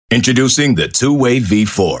Introducing the Two-Way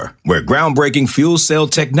V4, where groundbreaking fuel cell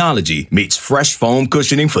technology meets fresh foam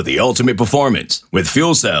cushioning for the ultimate performance. With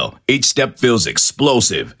Fuel Cell, each step feels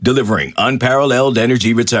explosive, delivering unparalleled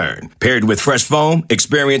energy return. Paired with fresh foam,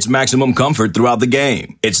 experience maximum comfort throughout the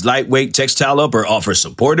game. Its lightweight textile upper offers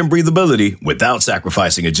support and breathability without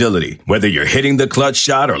sacrificing agility. Whether you're hitting the clutch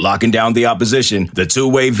shot or locking down the opposition, the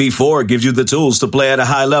Two-Way V4 gives you the tools to play at a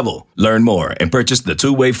high level. Learn more and purchase the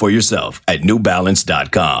Two-Way for yourself at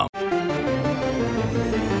newbalance.com.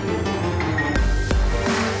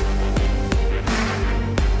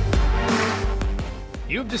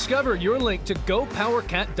 You've discovered your link to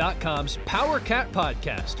GoPowerCat.com's PowerCat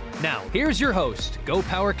podcast. Now, here's your host,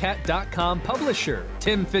 GoPowerCat.com publisher,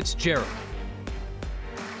 Tim Fitzgerald.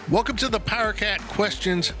 Welcome to the PowerCat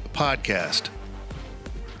Questions podcast.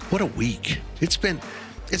 What a week. It's been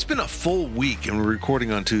a full week, and we're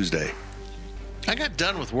recording on Tuesday. I got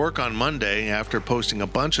done with work on Monday after posting a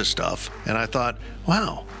bunch of stuff, and I thought,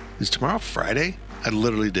 wow, is tomorrow Friday? I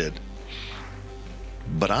literally did.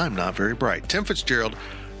 But I'm not very bright. Tim Fitzgerald,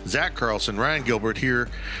 Zach Carlson, Ryan Gilbert here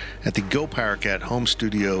at the Go PowerCat home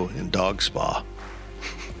studio in Dog Spa.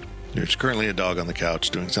 There's currently a dog on the couch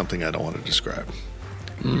doing something I don't want to describe.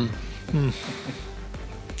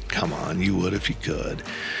 Come on, you would if you could.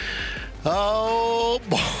 Oh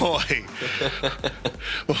boy.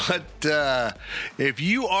 If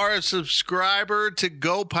you are a subscriber to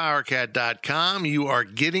GoPowerCat.com, you are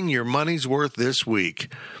getting your money's worth this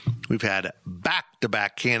week. We've had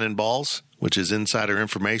back-to-back cannonballs, which is insider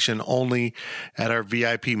information only at our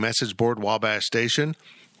VIP message board, Wabash Station.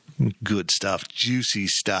 Good stuff, juicy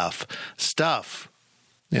stuff.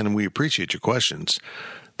 And we appreciate your questions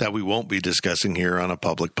that we won't be discussing here on a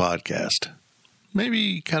public podcast.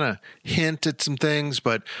 Maybe kind of hint at some things,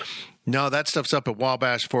 but no, that stuff's up at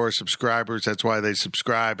Wabash for our subscribers. That's why they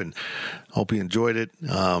subscribe, and hope you enjoyed it.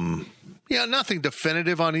 Nothing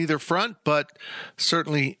definitive on either front, but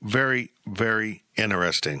certainly very, very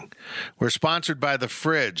interesting. We're sponsored by The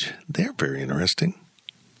Fridge. They're very interesting.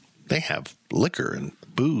 They have liquor and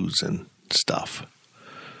booze and stuff.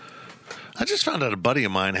 I just found out a buddy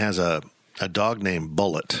of mine has a dog named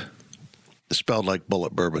Bullet, spelled like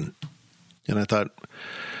Bullet Bourbon. And I thought,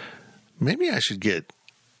 maybe I should get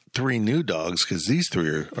 3 new dogs, because these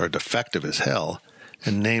 3 are defective as hell,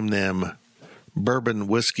 and name them Bourbon,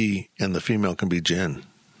 Whiskey, and the female can be Gin.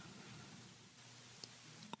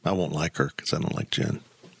 I won't like her because I don't like gin.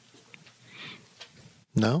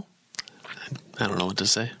 No? I don't know what to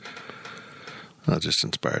say. I was just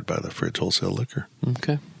inspired by The Fridge Wholesale Liquor.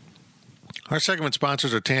 Okay. Our segment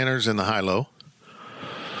sponsors are Tanner's and the High-Low.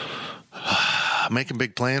 Making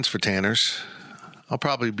big plans for Tanner's. I'll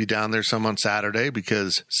probably be down there some on Saturday,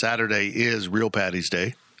 because Saturday is Real Patty's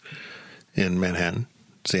Day in Manhattan.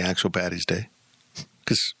 It's the actual Patty's Day.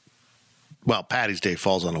 Because, Patty's Day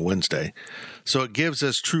falls on a Wednesday. So it gives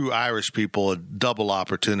us true Irish people a double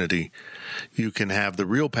opportunity. You can have the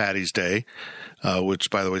Real Patty's Day, which,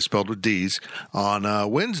 by the way, is spelled with D's,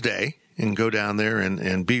 on Wednesday, and go down there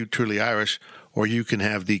and be truly Irish. Or you can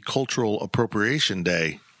have the Cultural Appropriation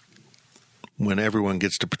Day, when everyone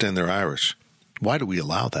gets to pretend they're Irish. Why do we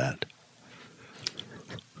allow that?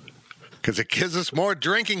 Because it gives us more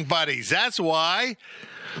drinking buddies. That's why.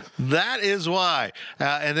 That is why.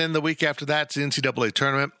 And then the week after that's the NCAA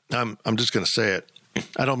tournament. I'm just going to say it.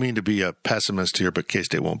 I don't mean to be a pessimist here, but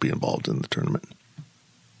K-State won't be involved in the tournament.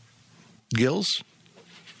 Gills,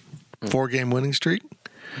 4-game winning streak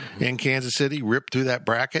in Kansas City, ripped through that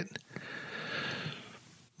bracket.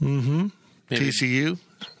 TCU.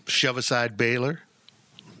 Shove aside Baylor.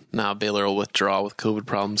 Now Baylor will withdraw with COVID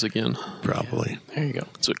problems again. Probably. Yeah. There you go.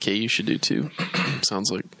 That's what KU should do too.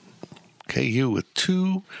 Sounds like. KU with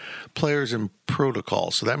 2 players in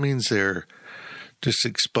protocol. So that means they're just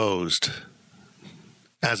exposed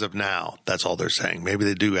as of now. That's all they're saying. Maybe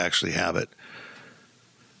they do actually have it.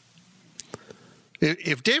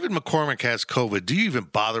 If David McCormick has COVID, do you even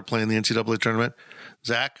bother playing the NCAA tournament?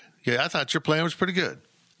 Zach? Yeah, I thought your plan was pretty good.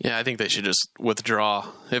 Yeah, I think they should just withdraw.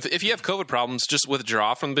 If you have COVID problems, just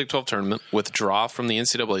withdraw from the Big 12 tournament, withdraw from the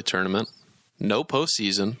NCAA tournament, no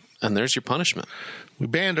postseason, and there's your punishment. We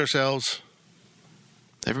banned ourselves.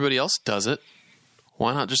 Everybody else does it.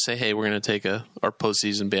 Why not just say, hey, we're going to take our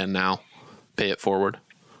postseason ban now, pay it forward?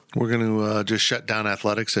 We're going to just shut down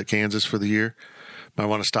athletics at Kansas for the year. Might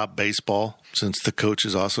want to stop baseball since the coach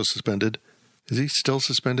is also suspended. Is he still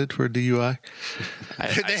suspended for a DUI?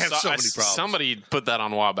 They have so many problems. Somebody put that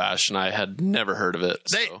on Wabash, and I had never heard of it.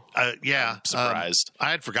 I'm surprised.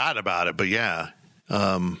 I had forgotten about it, but yeah.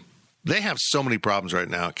 They have so many problems right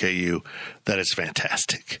now at KU that it's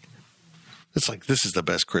fantastic. It's like, this is the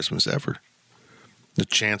best Christmas ever. The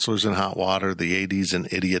Chancellor's in hot water. The AD's an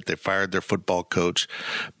idiot. They fired their football coach.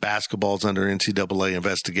 Basketball's under NCAA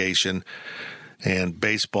investigation. And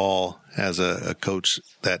baseball has a coach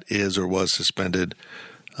that is or was suspended.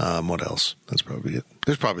 What else? That's probably it.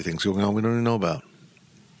 There's probably things going on we don't even know about.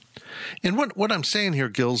 And what I'm saying here,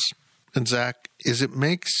 Gills and Zach, is it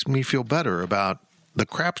makes me feel better about the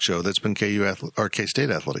crap show that's been K-State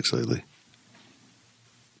athletics lately.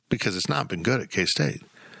 Because it's not been good at K-State.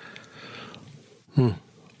 I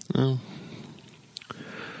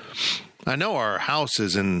know our house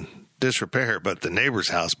is in disrepair, but the neighbor's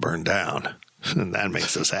house burned down. And that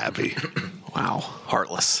makes us happy. Wow.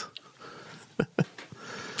 Heartless.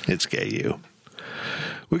 It's KU.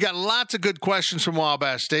 We got lots of good questions from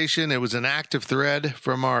Wabash Station. It was an active thread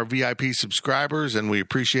from our VIP subscribers, and we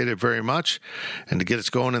appreciate it very much. And to get us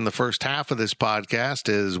going in the first half of this podcast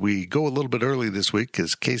is we go a little bit early this week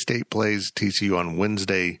because K-State plays TCU on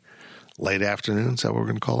Wednesday late afternoon. Is that what we're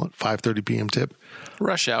going to call it? 5:30 p.m. tip?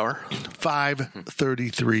 Rush hour.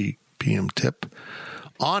 5:33 p.m. tip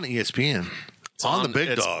on ESPN. It's on the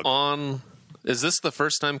big dog. Is this the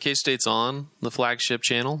first time K-State's on the flagship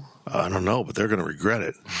channel? I don't know, but they're going to regret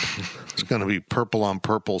it. It's going to be purple on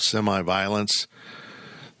purple semi-violence.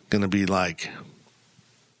 Going to be like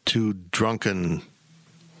two drunken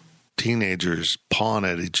teenagers pawing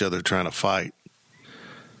at each other trying to fight.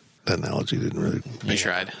 That analogy didn't really... You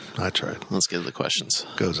tried. I tried. Let's get to the questions.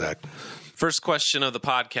 Go, Zach. First question of the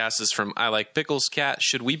podcast is from I Like Pickles Cat.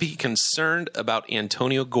 Should we be concerned about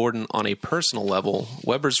Antonio Gordon on a personal level?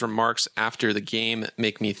 Weber's remarks after the game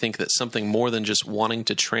make me think that something more than just wanting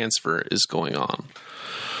to transfer is going on.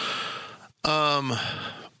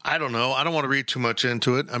 I don't know. I don't want to read too much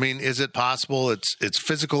into it. I mean, is it possible it's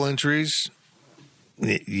physical injuries?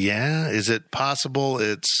 Yeah. Is it possible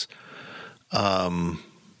it's a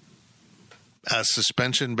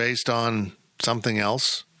suspension based on something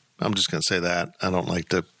else? I'm just going to say that. I don't like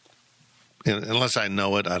to, unless I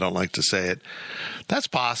know it, I don't like to say it. That's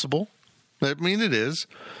possible. I mean, it is.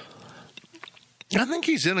 I think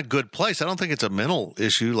he's in a good place. I don't think it's a mental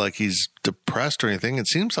issue like he's depressed or anything. It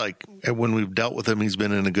seems like when we've dealt with him, he's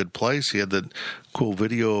been in a good place. He had the cool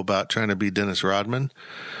video about trying to be Dennis Rodman.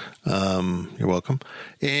 You're welcome.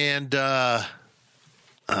 And I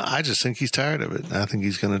just think he's tired of it. I think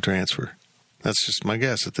he's going to transfer. That's just my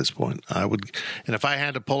guess at this point. And if I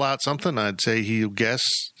had to pull out something, I'd say he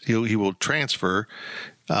will transfer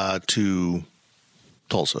to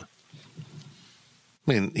Tulsa.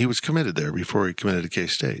 I mean, he was committed there before he committed to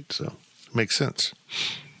K-State, so it makes sense.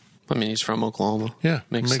 I mean, he's from Oklahoma. Yeah,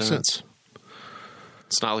 makes sense.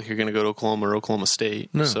 It's not like you're going to go to Oklahoma or Oklahoma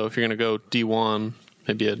State. No. So if you're going to go D1,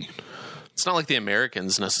 it's not like the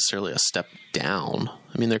Americans necessarily a step down.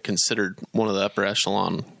 I mean, they're considered one of the upper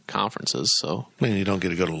echelon conferences. So I mean, you don't get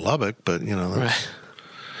to go to Lubbock, but you know, right.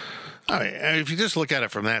 I mean, if you just look at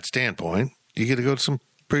it from that standpoint, you get to go to some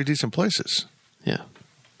pretty decent places. Yeah.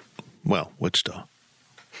 Well, Wichita.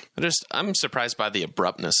 I'm surprised by the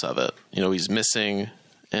abruptness of it. You know, he's missing,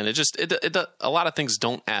 and a lot of things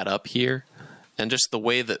don't add up here. And just the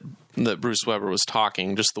way that Bruce Weber was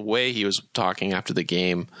talking, just the way he was talking after the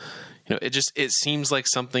game, you know, it seems like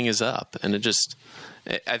something is up. And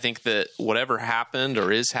I think that whatever happened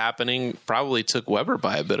or is happening probably took Weber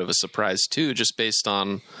by a bit of a surprise too, just based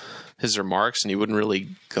on his remarks, and he wouldn't really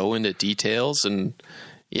go into details. And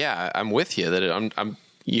yeah, I'm with you that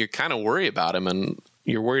you're kind of worried about him, and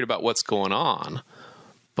you're worried about what's going on.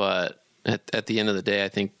 But at the end of the day, I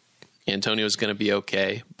think Antonio's going to be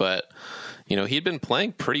okay. But you know, he'd been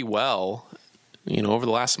playing pretty well, you know, over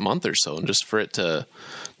the last month or so, and just for it to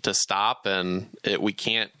stop, and we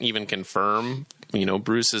can't even confirm. You know,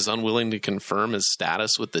 Bruce is unwilling to confirm his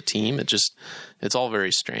status with the team. It's all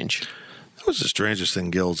very strange. That was the strangest thing,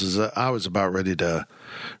 Gills, is I was about ready to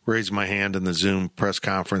raise my hand in the Zoom press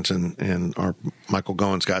conference, and our Michael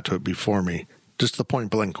Goins got to it before me. Just the point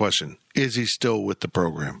blank question: is he still with the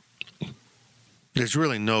program? There's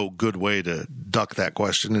really no good way to duck that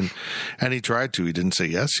question, and he tried to. He didn't say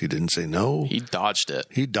yes. He didn't say no. He dodged it.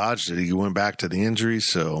 He went back to the injuries,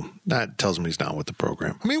 so that tells me he's not with the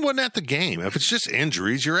program. I mean, he wasn't at the game. If it's just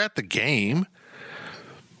injuries, you're at the game.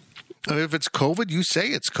 If it's COVID, you say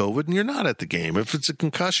it's COVID, and you're not at the game. If it's a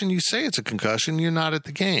concussion, you say it's a concussion, you're not at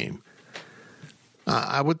the game.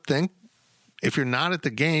 I would think if you're not at the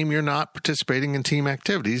game, you're not participating in team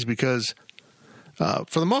activities because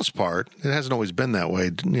for the most part, it hasn't always been that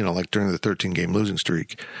way, you know, like during the 13-game losing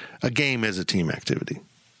streak. A game is a team activity.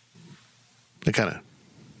 They kind of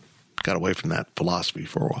got away from that philosophy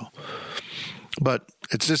for a while. But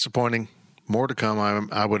it's disappointing. More to come,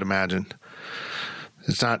 I would imagine.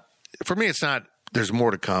 For me, it's not there's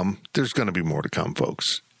more to come. There's going to be more to come,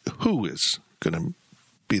 folks. Who is going to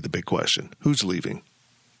be the big question? Who's leaving?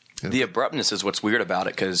 The abruptness is what's weird about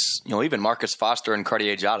it because, even Marcus Foster and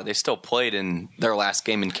Cartier Jada, they still played in their last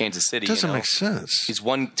game in Kansas City. Doesn't make sense. He's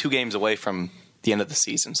 2 games away from the end of the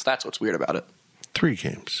season, so that's what's weird about it. 3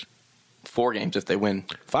 games. 4 games if they win.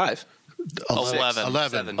 5.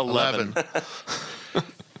 11.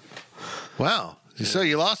 Wow. So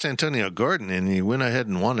you lost Antonio Gordon and you went ahead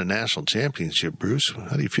and won a national championship, Bruce.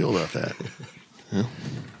 How do you feel about that? Yeah.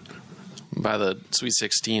 By the Sweet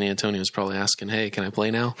 16, Antonio's probably asking, hey, can I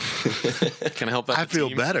play now? Can I help out I the feel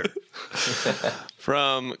team? better.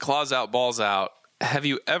 From Claws Out, Balls Out, have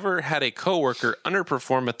you ever had a coworker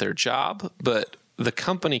underperform at their job, but the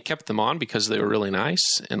company kept them on because they were really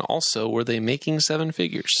nice? And also, were they making 7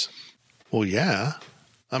 figures? Well, yeah.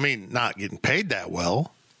 I mean, not getting paid that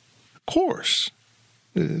well. Of course.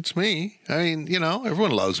 It's me. I mean,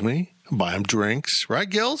 everyone loves me. I buy them drinks. Right,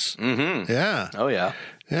 Gills? Mm-hmm. Yeah. Oh, yeah.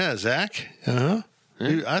 Yeah, Zach. Uh-huh.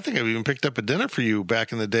 Yeah. I think I've even picked up a dinner for you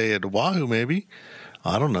back in the day at Wahoo, maybe.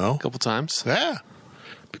 I don't know. A couple times. Yeah.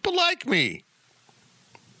 People like me.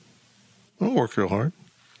 I don't work real hard.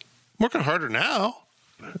 I'm working harder now.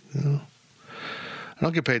 But, I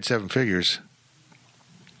don't get paid 7 figures.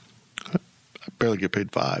 I barely get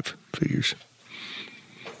paid 5 figures.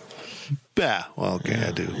 Yeah, well, okay,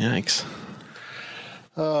 I do. Yikes.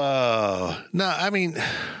 No, I mean,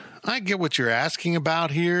 I get what you're asking about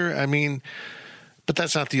here. I mean, but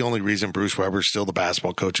that's not the only reason Bruce Weber's still the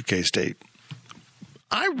basketball coach at K-State.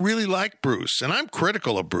 I really like Bruce, and I'm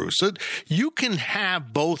critical of Bruce. So you can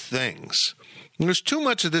have both things. There's too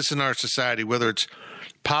much of this in our society, whether it's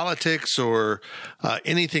politics or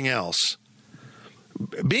anything else.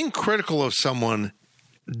 Being critical of someone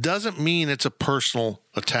doesn't mean it's a personal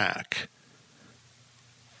attack.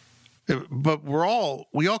 But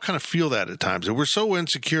we all kind of feel that at times. And we're so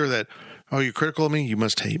insecure that, oh, you're critical of me? You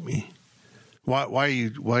must hate me. Why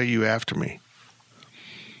are you after me?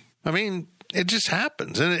 I mean, it just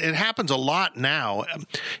happens. And it happens a lot now.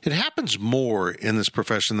 It happens more in this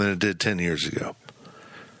profession than it did 10 years ago.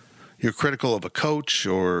 You're critical of a coach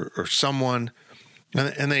or someone,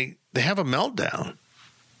 and they have a meltdown.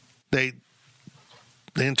 They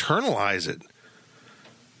internalize it.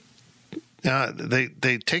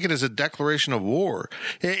 They take it as a declaration of war.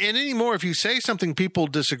 And anymore, if you say something people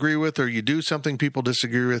disagree with or you do something people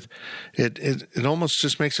disagree with, it almost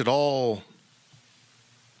just makes it all,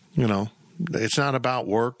 it's not about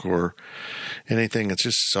work or anything. It's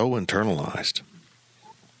just so internalized.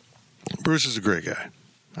 Bruce is a great guy.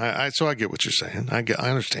 So I get what you're saying. I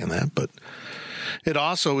understand that, but it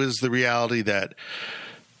also is the reality that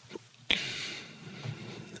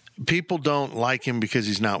people don't like him because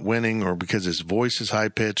he's not winning or because his voice is high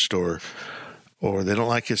pitched or they don't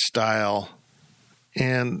like his style.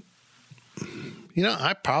 And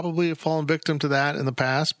I probably have fallen victim to that in the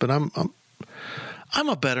past, but I'm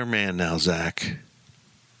a better man now, Zach.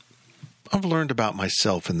 I've learned about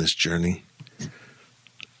myself in this journey.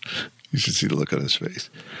 You should see the look on his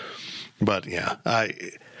face. But yeah,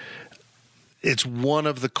 it's one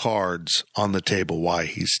of the cards on the table why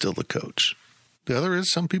he's still the coach. The other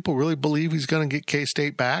is some people really believe he's going to get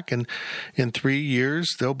K-State back, and in 3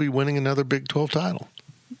 years, they'll be winning another Big 12 title.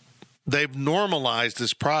 They've normalized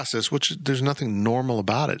this process, which there's nothing normal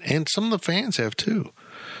about it. And some of the fans have too.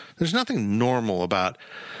 There's nothing normal about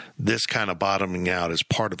this kind of bottoming out as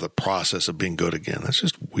part of the process of being good again. That's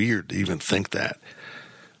just weird to even think that.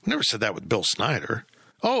 I never said that with Bill Snyder.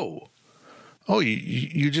 Oh,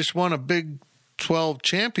 you just won a Big 12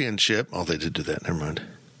 championship. Oh, they did do that. Never mind.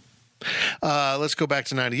 Let's go back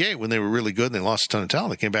to 98 when they were really good and they lost a ton of talent.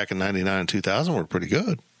 They came back in 99 and 2000 were pretty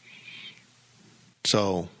good.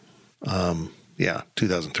 So,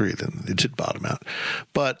 2003, then it did bottom out.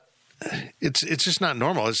 But it's just not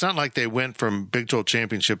normal. It's not like they went from Big 12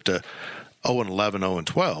 championship to 0-11,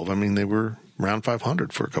 0-12. I mean, they were around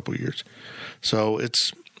 500 for a couple of years. So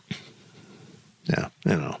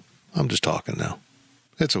I'm just talking now.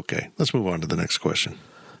 It's okay. Let's move on to the next question.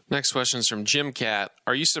 Next question is from Jim Cat.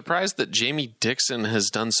 Are you surprised that Jamie Dixon has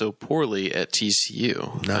done so poorly at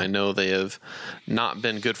TCU? No. I know they have not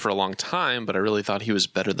been good for a long time, but I really thought he was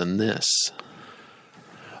better than this.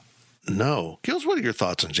 No. Gills, what are your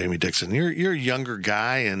thoughts on Jamie Dixon? You're a younger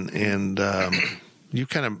guy, and you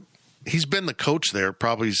kind of he's been the coach there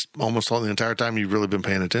probably almost all the entire time you've really been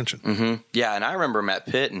paying attention. Mm-hmm. Yeah, and I remember him at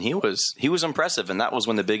Pitt, and he was impressive, and that was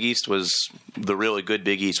when the Big East was the really good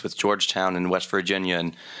Big East with Georgetown and West Virginia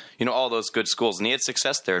and all those good schools, and he had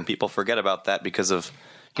success there, and people forget about that because of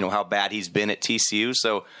how bad he's been at TCU.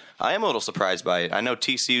 So I am a little surprised by it. I know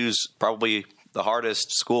TCU's probably the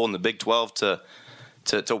hardest school in the Big 12 to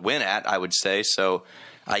to win at, I would say. So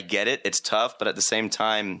I get it. It's tough, but at the same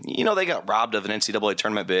time, they got robbed of an NCAA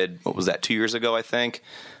tournament bid. What was that, 2 years ago, I think,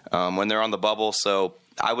 when they're on the bubble. So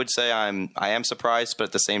I would say I am surprised, but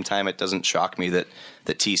at the same time, it doesn't shock me that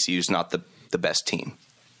TCU's not the best team.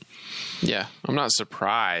 Yeah, I'm not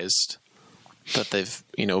surprised that they've,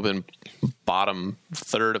 been bottom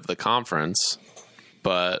third of the conference,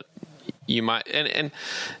 but you might, and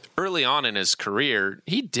early on in his career,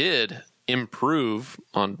 he did improve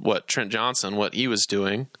on what Trent Johnson, what he was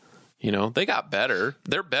doing. They got better.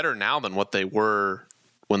 They're better now than what they were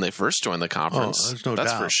when they first joined the conference. There's no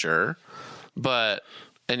That's doubt. for sure. But,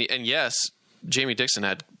 and yes, Jamie Dixon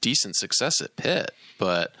had decent success at Pitt,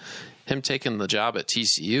 but him taking the job at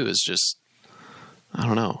TCU is just, I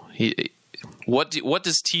don't know. What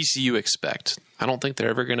does TCU expect? I don't think they're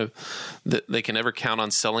ever going to, they can ever count on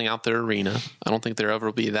selling out their arena. I don't think they'll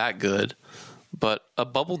ever be that good. But a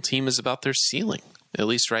bubble team is about their ceiling, at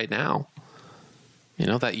least right now.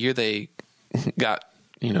 That year they got,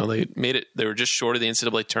 they made it, they were just short of the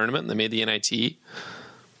NCAA tournament and they made the NIT.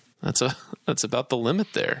 That's about the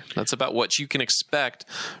limit there. That's about what you can expect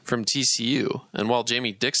from TCU. And while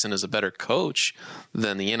Jamie Dixon is a better coach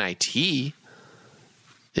than the NIT,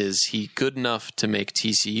 is he good enough to make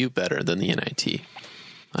TCU better than the NIT?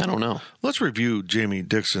 I don't know. Let's review Jamie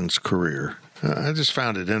Dixon's career. I just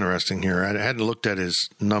found it interesting here. I hadn't looked at his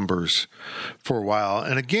numbers for a while.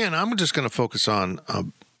 And again, I'm just going to focus on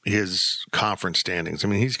his conference standings. I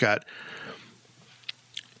mean,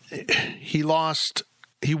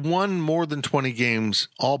 he won more than 20 games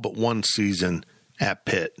all but one season at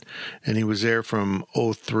Pitt. And he was there from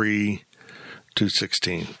 03 to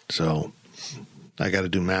 16. So I got to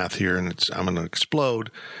do math here, and I'm going to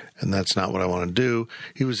explode, and that's not what I want to do.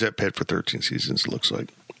 He was at Pitt for 13 seasons, it looks like.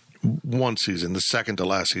 One season, the second to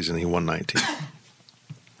last season, he won 19.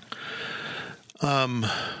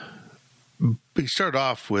 He started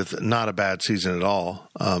off with not a bad season at all,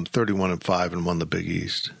 31-5, and won the Big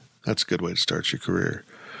East. That's a good way to start your career.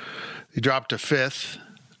 He dropped to fifth,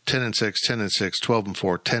 10-6, 10-6,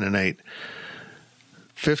 12-4, 10-8,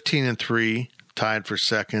 15-3, tied for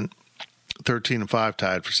second. 13-5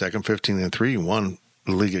 tied for second, 15-3 won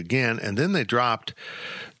the league again, and then they dropped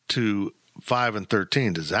to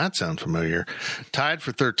 5-13. Does that sound familiar? Tied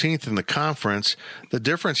for 13th in the conference. The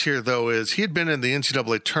difference here, though, is he had been in the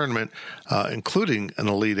NCAA tournament, including an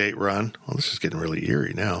Elite Eight run. Well, this is getting really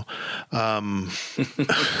eerie now.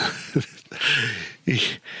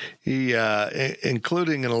 He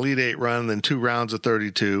including an Elite Eight run, then 2 rounds of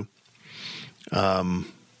 32. And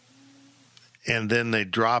then they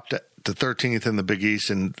dropped to 13th in the Big East,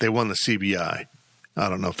 and they won the CBI. I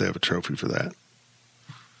don't know if they have a trophy for that.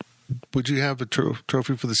 Would you have a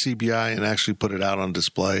trophy for the CBI and actually put it out on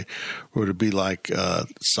display? Or would it be like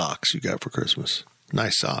socks you got for Christmas?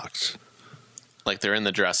 Nice socks. Like they're in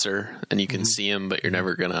the dresser, and you can see them, but you're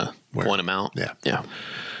never going to point them out? Yeah.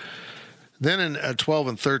 Then in 12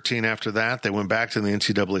 and 13 after that, they went back to the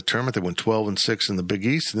NCAA tournament. They went 12-6 in the Big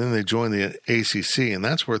East, and then they joined the ACC, and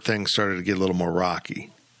that's where things started to get a little more rocky.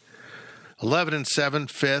 11-7,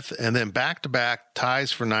 fifth, and then back-to-back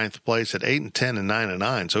ties for ninth place at 8-10 and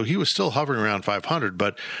 9-9. So he was still hovering around 500,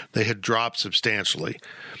 but they had dropped substantially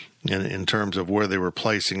in terms of where they were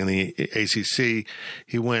placing in the ACC.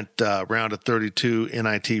 He went round of 32,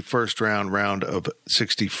 NIT first round of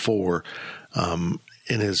 64.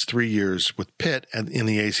 In his 3 years with Pitt in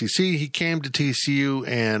the ACC, he came to TCU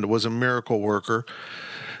and was a miracle worker.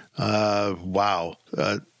 Wow.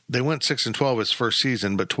 They went 6-12 his first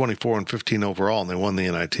season, but 24-15 overall, and they won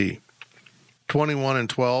the NIT.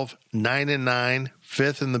 21-12, 9-9,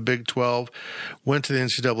 fifth in the Big 12, went to the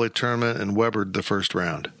NCAA tournament and Webered the first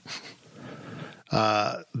round.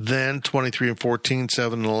 Then 23-14,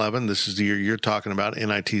 7-11. This is the year you're talking about,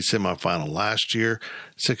 NIT semifinal last year.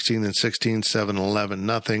 16-16, 7-11,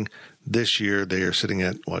 nothing. This year they are sitting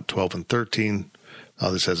at 12-13.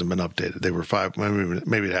 Oh, this hasn't been updated. They were 5.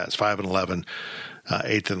 Maybe it has 5-11,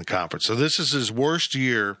 8th in the conference. So this is his worst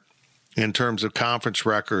year in terms of conference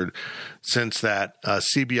record since that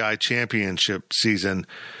CBI championship season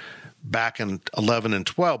back in 11 and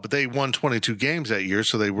 12, but they won 22 games that year,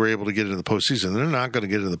 so they were able to get into the postseason. They're not going to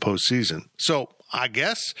get into the postseason. So I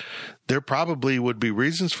guess there probably would be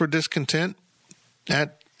reasons for discontent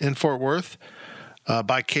in Fort Worth.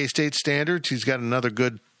 By K-State standards, he's got another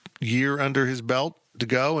good year under his belt to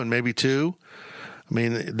go, and maybe 2. I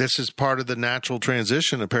mean, this is part of the natural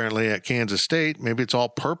transition, apparently, at Kansas State. Maybe it's all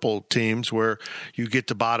purple teams where you get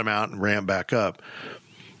to bottom out and ramp back up.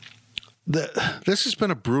 This has been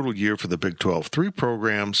a brutal year for the Big 12. 3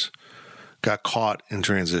 programs got caught in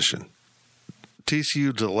transition.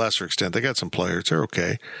 TCU to a lesser extent. They got some players. They're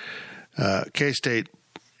okay. K-State,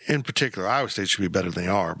 in particular, Iowa State should be better than they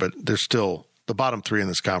are, but they're still the bottom three in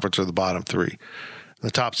this conference are the bottom three.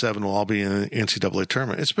 The top 7 will all be in the NCAA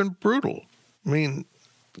tournament. It's been brutal. I mean,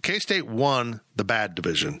 K-State won the bad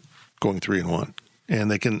division going 3-1, and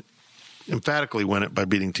they can emphatically win it by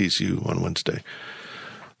beating TCU on Wednesday.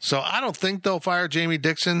 So I don't think they'll fire Jamie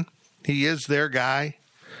Dixon. He is their guy.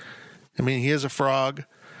 I mean, he is a frog.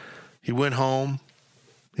 He went home.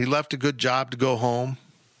 He left a good job to go home.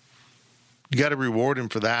 You got to reward him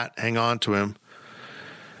for that. Hang on to him.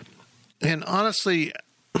 And honestly,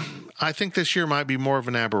 I think this year might be more of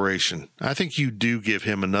an aberration. I think you do give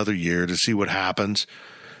him another year to see what happens.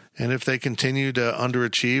 And if they continue to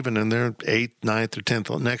underachieve and then they're 8th, 9th, or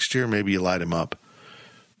 10th next year, maybe you light him up.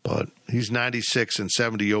 But he's 96 and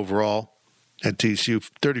 70 overall at TCU,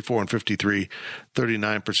 34 and 53,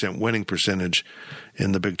 39% winning percentage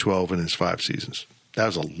in the Big 12 in his 5 seasons. That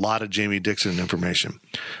was a lot of Jamie Dixon information.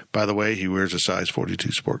 By the way, he wears a size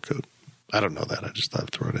 42 sport coat. I don't know that. I just thought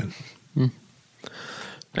I'd throw it in.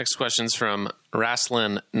 Next question's from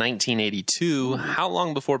Rasslin1982. How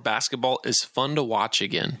long before basketball is fun to watch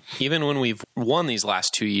again? Even when we've won these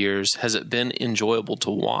last 2 years, has it been enjoyable to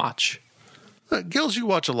watch? Gills, you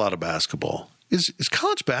watch a lot of basketball. Is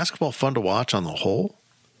college basketball fun to watch on the whole?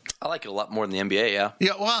 I like it a lot more than the NBA, yeah.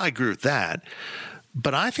 Yeah, well, I agree with that.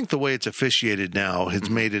 But I think the way it's officiated now has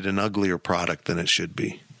made it an uglier product than it should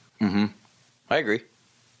be. Mm-hmm. I agree.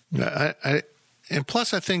 And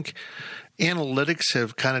plus, I think analytics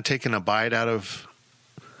have kind of taken a bite out of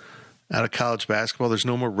college basketball. There's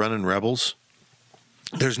no more running rebels.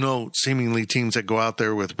 There's no seemingly teams that go out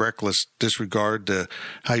there with reckless disregard to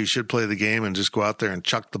how you should play the game and just go out there and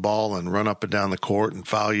chuck the ball and run up and down the court and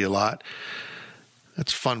foul you a lot.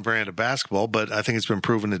 That's a fun brand of basketball, but I think it's been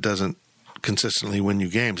proven it doesn't consistently win you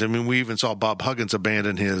games. I mean, we even saw Bob Huggins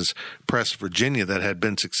abandon his Press Virginia that had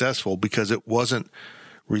been successful because it wasn't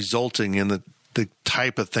resulting in the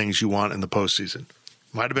type of things you want in the postseason.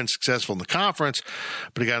 Might have been successful in the conference,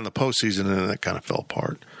 but he got in the postseason and then that kind of fell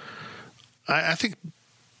apart. I think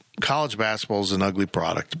college basketball is an ugly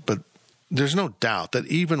product, but there's no doubt that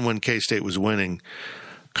even when K-State was winning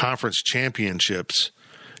conference championships,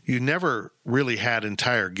 you never really had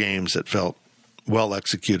entire games that felt well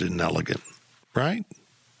executed and elegant, right?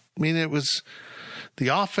 I mean, it was the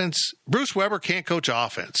offense. Bruce Weber can't coach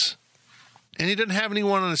offense. And he didn't have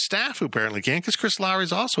anyone on his staff who apparently can, because Chris Lowry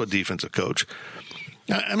is also a defensive coach.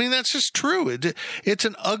 I mean, that's just true. It's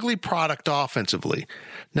an ugly product offensively.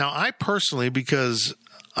 Now, I personally, because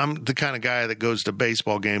I'm the kind of guy that goes to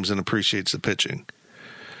baseball games and appreciates the pitching,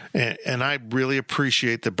 and I really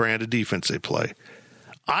appreciate the brand of defense they play.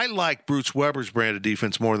 I like Bruce Weber's brand of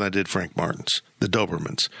defense more than I did Frank Martin's, the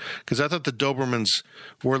Dobermans, because I thought the Dobermans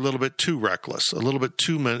were a little bit too reckless, a little bit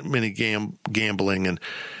too many gambling, and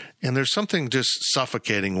there's something just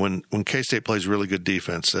suffocating when K-State plays really good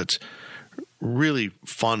defense that's really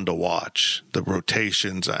fun to watch. The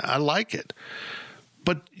rotations, I like it.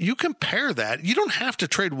 But you compare that. You don't have to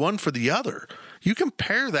trade one for the other. You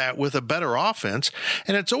compare that with a better offense,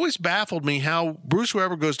 and it's always baffled me how Bruce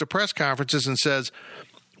Weber goes to press conferences and says,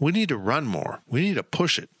 we need to run more. We need to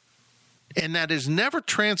push it. And that is never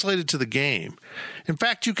translated to the game. In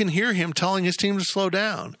fact, you can hear him telling his team to slow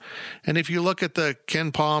down. And if you look at the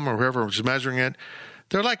Ken Palm or whoever was measuring it,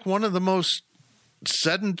 they're like one of the most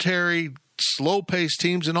sedentary, slow-paced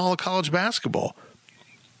teams in all of college basketball.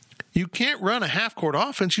 You can't run a half-court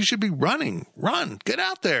offense. You should be running. Run. Get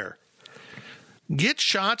out there. Get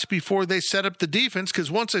shots before they set up the defense,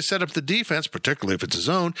 because once they set up the defense, particularly if it's a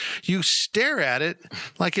zone, you stare at it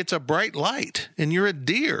like it's a bright light, and you're a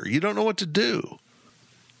deer. You don't know what to do.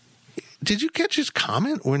 Did you catch his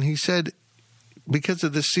comment when he said because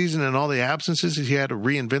of this season and all the absences, he had to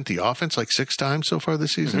reinvent the offense like 6 times so far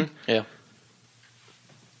this season? Mm-hmm. Yeah.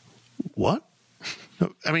 What?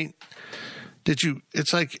 No, I mean, did you?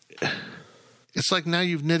 It's like now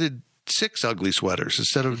you've knitted 6 ugly sweaters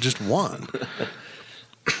instead of just one.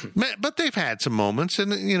 But they've had some moments,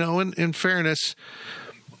 and in fairness,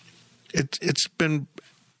 it's been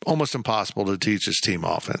almost impossible to teach his team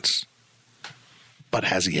offense. But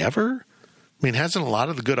has he ever? I mean, hasn't a lot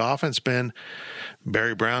of the good offense been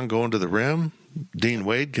Barry Brown going to the rim? Dean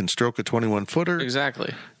Wade can stroke a 21-footer.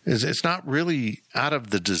 Exactly. It's not really out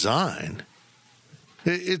of the design.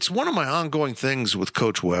 It's one of my ongoing things with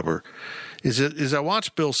Coach Weber is I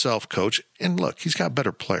watch Bill Self coach, and look, he's got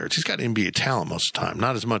better players. He's got NBA talent most of the time.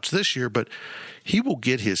 Not as much this year, but he will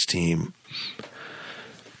get his team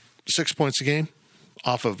 6 points a game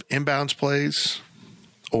off of inbounds plays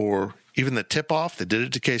or even the tip-off. They did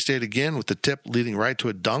it to K-State again with the tip leading right to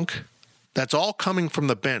a dunk. That's all coming from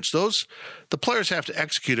the bench. The players have to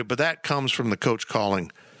execute it, but that comes from the coach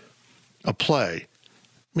calling a play.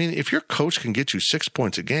 I mean, if your coach can get you 6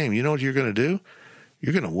 points a game, you know what you're going to do?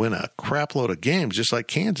 You're going to win a crap load of games just like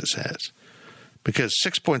Kansas has. Because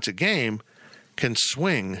 6 points a game can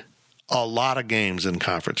swing a lot of games in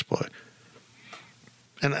conference play.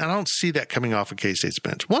 And I don't see that coming off of K-State's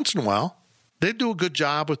bench. Once in a while, they do a good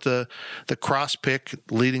job with the cross pick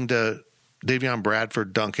leading to Davion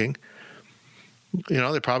Bradford dunking.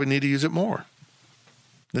 They probably need to use it more.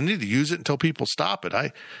 They need to use it until people stop it. I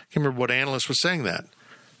can't remember what analyst was saying that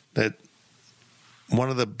one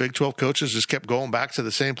of the Big 12 coaches just kept going back to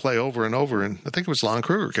the same play over and over. And I think it was Lon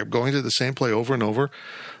Kruger kept going to the same play over and over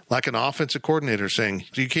like an offensive coordinator saying,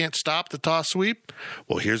 you can't stop the toss sweep?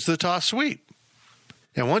 Well, here's the toss sweep.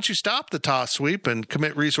 And once you stop the toss sweep and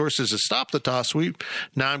commit resources to stop the toss sweep,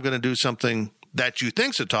 now I'm going to do something that you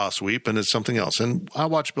think's a toss sweep and it's something else. And I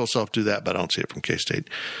watch Bill Self do that, but I don't see it from K-State.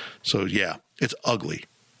 So, yeah, it's ugly.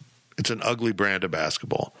 It's an ugly brand of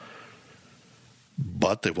basketball.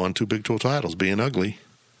 But they've won 2 Big 12 titles being ugly.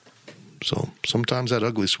 So sometimes that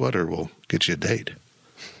ugly sweater will get you a date.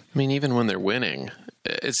 I mean, even when they're winning,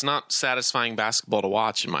 it's not satisfying basketball to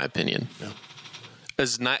watch, in my opinion. Yeah.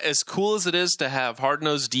 As cool as it is to have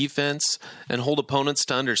hard-nosed defense and hold opponents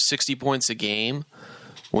to under 60 points a game,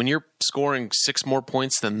 when you're scoring 6 more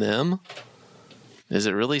points than them, is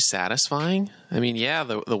it really satisfying? I mean, yeah,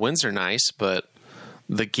 the wins are nice, but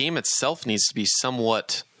the game itself needs to be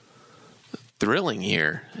somewhat thrilling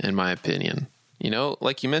here, in my opinion.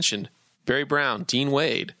 Like you mentioned, Barry Brown, Dean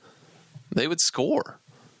Wade, they would score.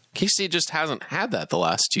 K-State just hasn't had that the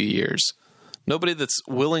last 2 years. Nobody that's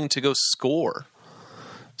willing to go score.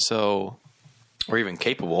 So, or even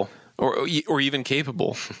capable. Or even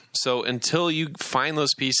capable. So until you find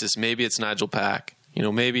those pieces, maybe it's Nigel Pack.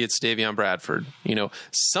 Maybe it's Davion Bradford. There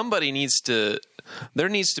needs to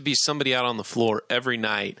be somebody out on the floor every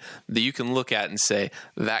night that you can look at and say,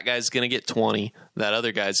 that guy's going to get 20, that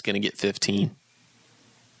other guy's going to get 15.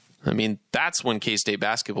 I mean, that's when K-State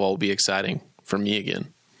basketball will be exciting for me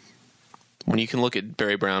again. When you can look at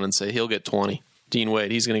Barry Brown and say, he'll get 20. Dean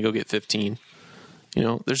Wade, he's going to go get 15.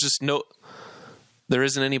 There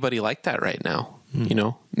isn't anybody like that right now.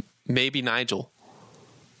 Maybe Nigel.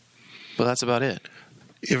 But that's about it.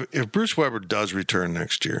 If Bruce Weber does return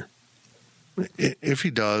next year, if he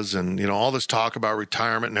does, and all this talk about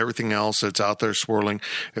retirement and everything else that's out there swirling,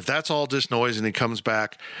 if that's all just noise and he comes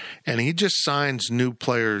back and he just signs new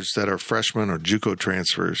players that are freshmen or JUCO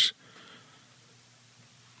transfers,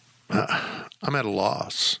 I'm at a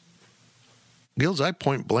loss. Gills, I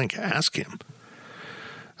point blank asked him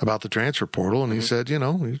about the transfer portal, and he said,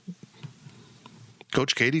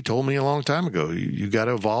 Coach Katie told me a long time ago, you got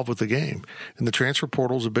to evolve with the game, and the transfer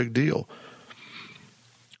portal is a big deal.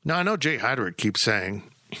 Now, I know Jay Heidrich keeps saying,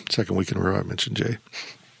 second week in a row I mentioned Jay,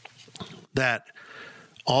 that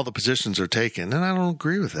all the positions are taken, and I don't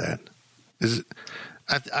agree with that.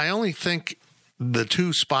 I only think the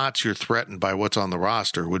 2 spots you're threatened by what's on the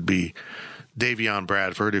roster would be Davion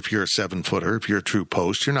Bradford. If you're a 7-footer, if you're a true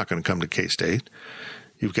post, you're not going to come to K-State.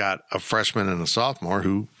 You've got a freshman and a sophomore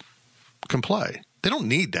who can play. They don't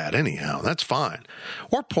need that anyhow. That's fine.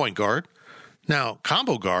 Or point guard. Now,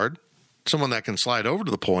 combo guard, someone that can slide over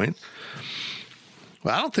to the point.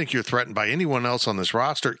 Well, I don't think you're threatened by anyone else on this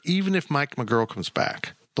roster, even if Mike McGurl comes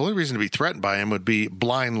back. The only reason to be threatened by him would be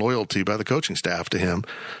blind loyalty by the coaching staff to him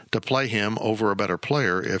to play him over a better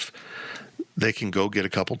player if they can go get a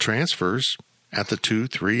couple transfers at the 2,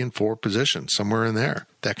 3, and 4 positions, somewhere in there,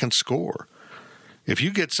 that can score. If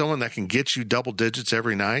you get someone that can get you double digits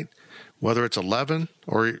every night, whether it's 11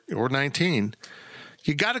 or 19,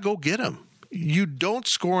 you got to go get them. You don't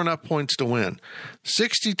score enough points to win.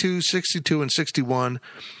 62, 62, and 61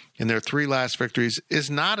 in their 3 last victories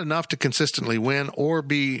is not enough to consistently win or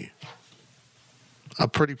be a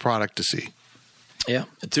pretty product to see. Yeah,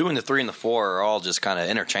 the 2 and the 3 and the 4 are all just kind of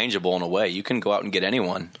interchangeable in a way. You can go out and get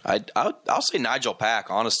anyone. I'll say Nigel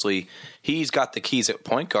Pack, honestly. He's got the keys at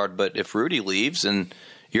point guard, but if Rudy leaves and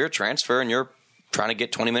you're a transfer and you're trying to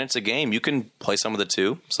get 20 minutes a game, you can play some of the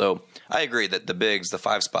 2. So I agree that the bigs, the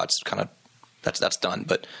 5 spots, kind of that's done.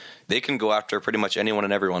 But they can go after pretty much anyone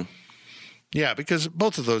and everyone. Yeah, because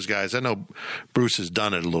both of those guys, I know Bruce has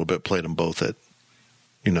done it a little bit, played them both at,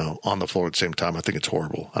 on the floor at the same time. I think it's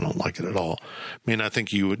horrible. I don't like it at all. I mean, I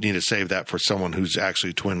think you would need to save that for someone who's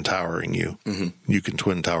actually twin towering you. Mm-hmm. You can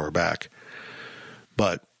twin tower back.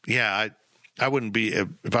 But, yeah, I wouldn't be,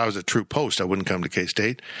 if I was a true post, I wouldn't come to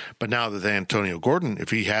K-State. But now that Antonio Gordon,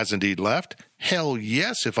 if he has indeed left, hell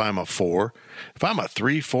yes, if I'm a 4. If I'm a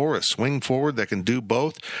 3-4, a swing forward that can do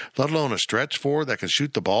both, let alone a stretch forward that can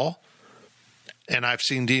shoot the ball, and I've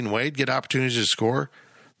seen Dean Wade get opportunities to score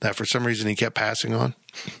that for some reason he kept passing on.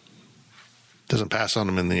 Doesn't pass on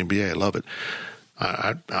them in the NBA. I love it.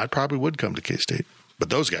 I probably would come to K-State,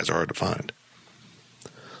 but those guys are hard to find.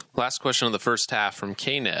 Last question of the first half from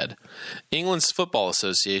K-Ned. England's Football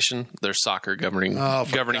Association, their soccer governing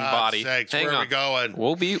body. Sakes, Hang where on. are we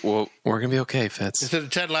going? We're going to be okay, Fitz. Is it a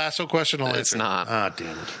Ted Lasso question? It's not. Ah,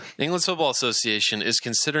 damn it. England's Football Association is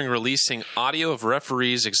considering releasing audio of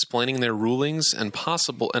referees explaining their rulings and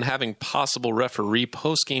having possible referee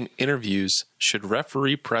post-game interviews should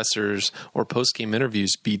referee pressers or post-game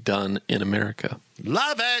interviews be done in America.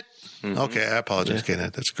 Love it. Mm-hmm. Okay, I apologize,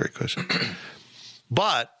 K-Ned. That's a great question.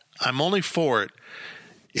 But I'm only for it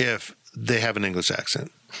if they have an English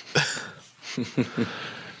accent.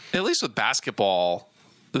 At least with basketball,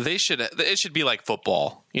 it should be like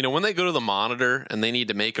football. You know, when they go to the monitor and they need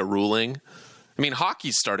to make a ruling. I mean,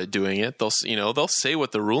 hockey started doing it. They'll say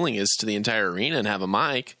what the ruling is to the entire arena and have a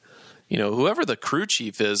mic. You know, whoever the crew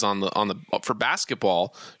chief is for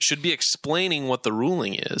basketball should be explaining what the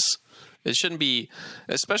ruling is. It shouldn't be,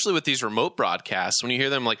 especially with these remote broadcasts, when you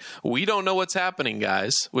hear them like, we don't know what's happening,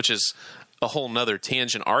 guys, which is a whole nother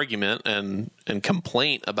tangent argument and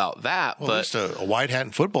complaint about that. Well, but at least a white hat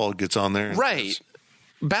in football gets on there. Right.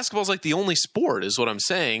 Basketball's like the only sport, is what I'm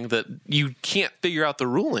saying, that you can't figure out the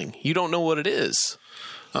ruling. You don't know what it is.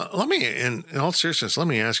 In all seriousness, let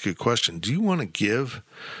me ask you a question. Do you want to give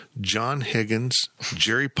John Higgins,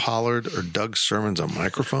 Jerry Pollard, or Doug Sermons a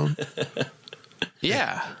microphone?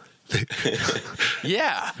 Yeah.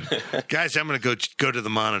 Yeah. Guys, I'm going to go to the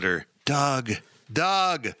monitor. Doug,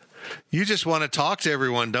 you just want to talk to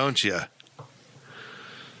everyone, don't you?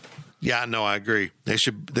 Yeah, no, I agree. They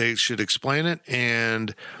should explain it,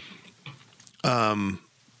 and I've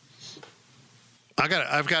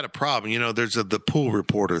got a problem. You know, there's the pool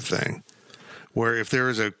reporter thing, where if there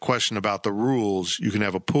is a question about the rules, you can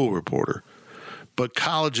have a pool reporter. But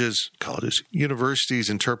universities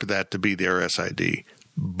interpret that to be their SID.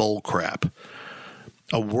 Bull crap.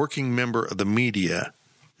 A working member of the media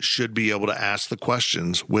should be able to ask the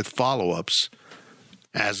questions with follow-ups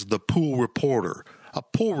as the pool reporter. A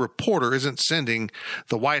pool reporter isn't sending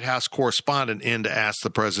the White House correspondent in to ask the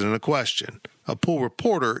president a question. A pool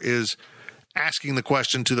reporter is asking the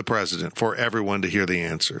question to the president for everyone to hear the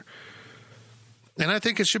answer. And I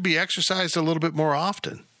think it should be exercised a little bit more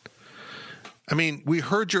often. I mean, we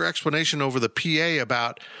heard your explanation over the PA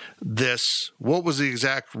about this. What was the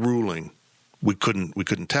exact ruling? We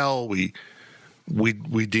couldn't tell. We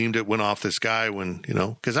deemed it went off this guy when, you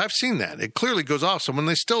know, because I've seen that. It clearly goes off. So when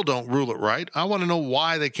they still don't rule it right, I want to know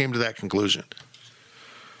why they came to that conclusion.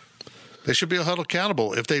 They should be held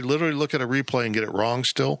accountable. If they literally look at a replay and get it wrong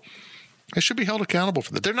still, they should be held accountable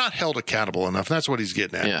for that. They're not held accountable enough. And that's what he's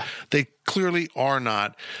getting at. Yeah. They clearly are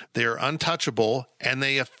not. They're untouchable, and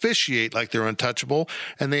they officiate like they're untouchable,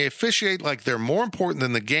 and they officiate like they're more important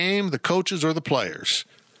than the game, the coaches, or the players.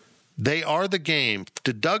 They are the game.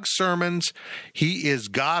 To Doug Sermons, he is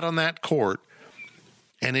God on that court.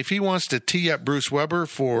 And if he wants to tee up Bruce Weber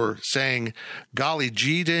for saying golly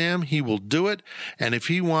gee to him, he will do it. And if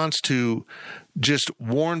he wants to just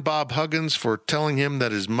warn Bob Huggins for telling him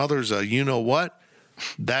that his mother's a you-know-what,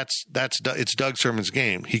 it's Doug Sermons'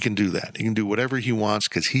 game. He can do that. He can do whatever he wants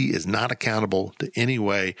because he is not accountable to any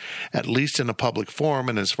way, at least in a public forum,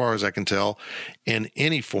 and as far as I can tell, in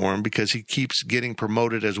any forum, because he keeps getting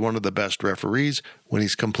promoted as one of the best referees when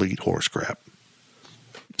he's complete horse crap.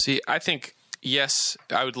 See, I think, yes,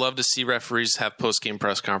 I would love to see referees have post-game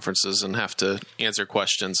press conferences and have to answer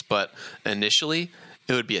questions, but initially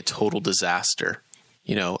it would be a total disaster.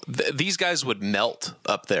 You know, these guys would melt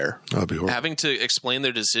up there, having to explain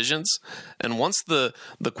their decisions. And once the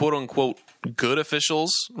quote-unquote good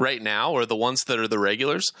officials right now, or the ones that are the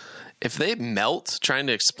regulars, if they melt trying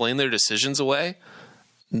to explain their decisions away,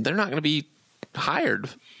 they're not going to be hired.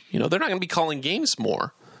 You know, they're not going to be calling games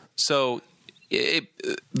more. So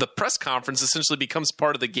the press conference essentially becomes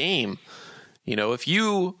part of the game. You know, if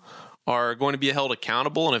you are going to be held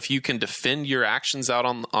accountable, and if you can defend your actions out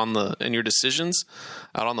and your decisions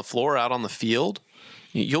out on the floor, out on the field,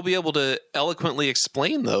 you'll be able to eloquently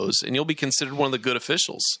explain those, and you'll be considered one of the good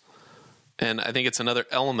officials. And I think it's another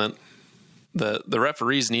element that the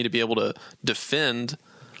referees need to be able to defend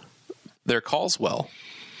their calls well.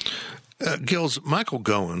 Gills, Michael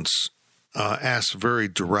Goins asks very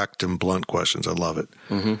direct and blunt questions. I love it.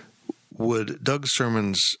 Mm-hmm. Would Doug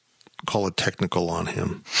Sermons call a technical on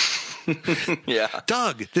him? Yeah,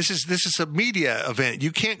 Doug, this is a media event.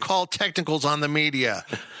 You can't call technicals on the media.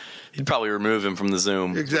 He'd probably remove him from the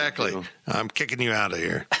Zoom. Exactly. I'm kicking you out of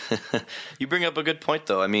here. You bring up a good point,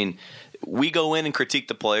 though. I mean, we go in and critique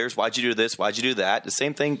the players. Why'd you do this? Why'd you do that? The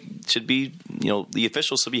same thing should be, the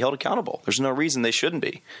officials should be held accountable. There's no reason they shouldn't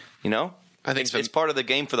be, I think it's part of the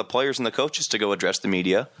game for the players and the coaches to go address the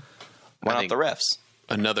media. Why not the refs?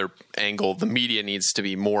 Another angle, the media needs to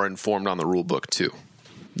be more informed on the rule book too.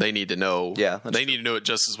 They need to know. Yeah, they need to know it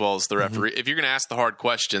just as well as the referee. If you're going to ask the hard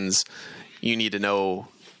questions, you need to know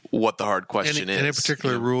what the hard question is. Any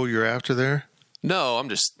particular rule you're after there? No, I'm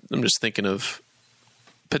just thinking of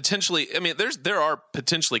potentially. I mean, there are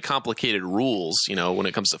potentially complicated rules, when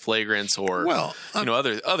it comes to flagrants or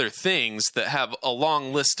other things that have a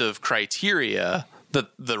long list of criteria that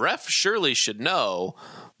the ref surely should know.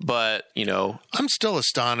 But I'm still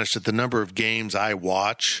astonished at the number of games I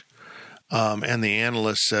watch. And the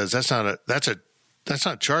analyst says that's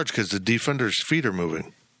not charged because the defender's feet are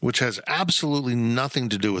moving, which has absolutely nothing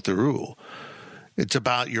to do with the rule. It's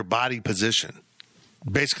about your body position.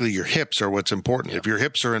 Basically, your hips are what's important. If your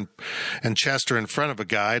hips are and chest are in front of a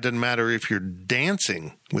guy, it doesn't matter if you're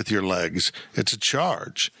dancing with your legs. It's a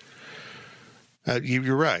charge.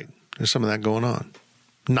 You're right. There's some of that going on.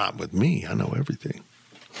 Not with me. I know everything.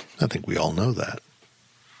 I think we all know that.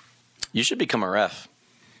 You should become a ref.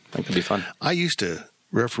 I think it'd be fun. I used to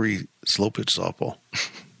referee slow pitch softball,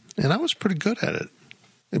 and I was pretty good at it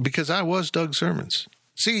because I was Doug Sermons.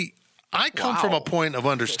 See, I come from a point of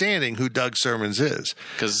understanding who Doug Sermons is.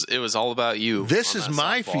 Because it was all about you. This is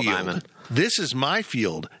my field. Diamond. This is my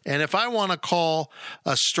field. And if I want to call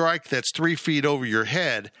a strike that's 3 feet over your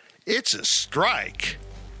head, it's a strike.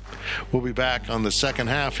 We'll be back on the second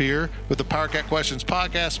half here with the Power Cat Questions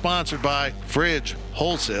podcast, sponsored by Fridge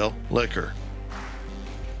Wholesale Liquor.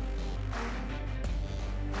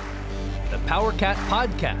 The Power Cat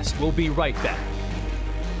Podcast will be right back.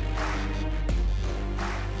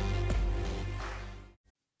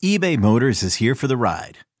 eBay Motors is here for the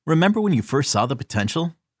ride. Remember when you first saw the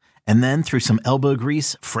potential? And then through some elbow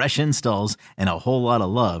grease, fresh installs, and a whole lot of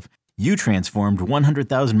love, you transformed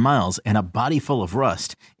 100,000 miles and a body full of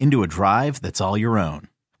rust into a drive that's all your own.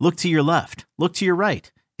 Look to your left. Look to your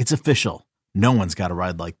right. It's official. No one's got a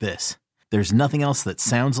ride like this. There's nothing else that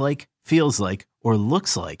sounds like, feels like, or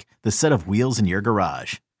looks like the set of wheels in your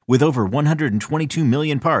garage. With over 122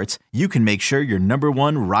 million parts, you can make sure your number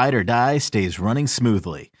one ride or die stays running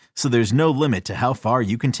smoothly. So there's no limit to how far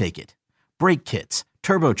you can take it. Brake kits,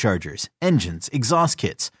 turbochargers, engines, exhaust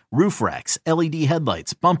kits, roof racks, LED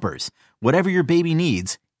headlights, bumpers, whatever your baby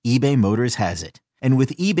needs, eBay Motors has it. And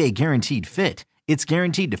with eBay Guaranteed Fit, it's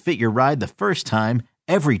guaranteed to fit your ride the first time,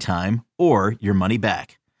 every time, or your money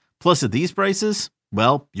back. Plus at these prices,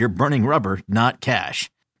 well, you're burning rubber, not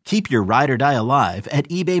cash. Keep your ride or die alive at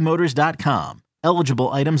ebaymotors.com. Eligible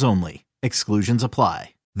items only. Exclusions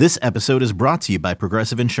apply. This episode is brought to you by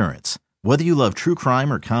Progressive Insurance. Whether you love true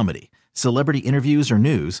crime or comedy, celebrity interviews or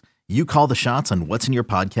news, you call the shots on what's in your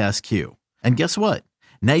podcast queue. And guess what?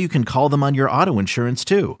 Now you can call them on your auto insurance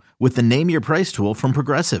too with the Name Your Price tool from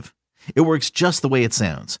Progressive. It works just the way it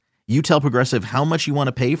sounds. You tell Progressive how much you want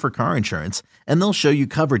to pay for car insurance, and they'll show you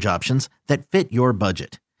coverage options that fit your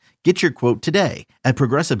budget. Get your quote today at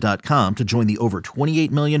Progressive.com to join the over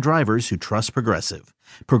 28 million drivers who trust Progressive.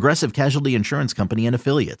 Progressive Casualty Insurance Company and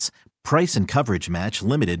Affiliates. Price and coverage match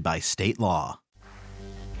limited by state law.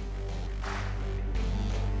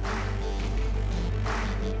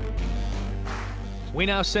 We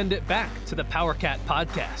now send it back to the Power Cat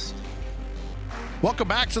Podcast. Welcome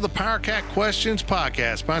back to the Power Cat Questions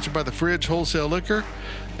podcast, sponsored by the Fridge Wholesale Liquor.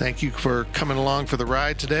 Thank you for coming along for the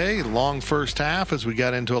ride today. Long first half as we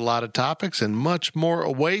got into a lot of topics, and much more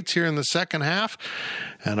awaits here in the second half.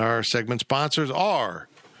 And our segment sponsors are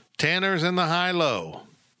Tanner's and the High Low.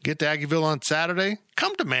 Get to Aggieville on Saturday.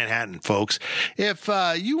 Come to Manhattan, folks. If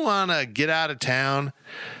you want to get out of town,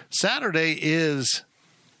 Saturday is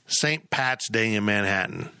St. Pat's Day in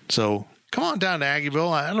Manhattan. So come on down to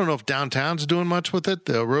Aggieville. I don't know if downtown's doing much with it.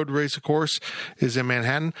 The road race, of course, is in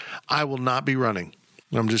Manhattan. I will not be running.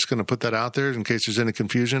 I'm just going to put that out there in case there's any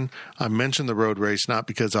confusion. I mentioned the road race not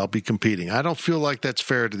because I'll be competing. I don't feel like that's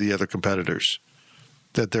fair to the other competitors,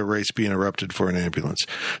 that their race be interrupted for an ambulance.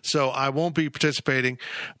 So I won't be participating,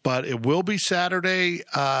 but it will be Saturday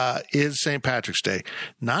is St. Patrick's Day.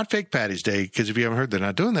 Not Fake Patty's Day, because if you haven't heard, they're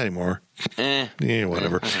not doing that anymore. Yeah,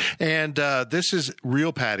 whatever. And this is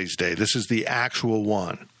real Patty's Day. This is the actual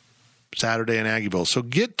one. Saturday in Aggieville. So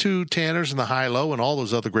get to Tanner's and the High Low and all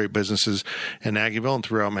those other great businesses in Aggieville and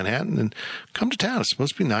throughout Manhattan and come to town. It's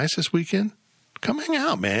supposed to be nice this weekend. Come hang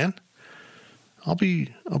out, man. I'll be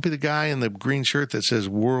the guy in the green shirt that says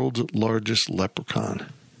world's largest leprechaun.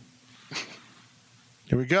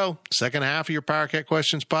 Here we go. Second half of your PowerCat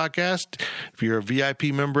Questions podcast. If you're a VIP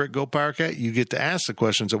member at Go PowerCat, you get to ask the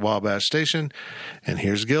questions at Wabash Station. And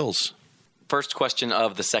here's Gills. First question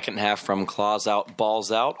of the second half from Claws Out,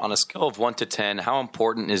 Balls Out. On a scale of 1 to 10, how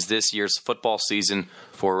important is this year's football season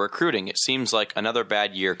for recruiting? It seems like another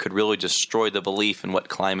bad year could really destroy the belief in what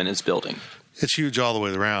Kleiman is building. It's huge all the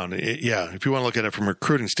way around. If you want to look at it from a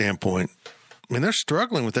recruiting standpoint, I mean, they're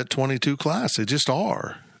struggling with that 22 class. They just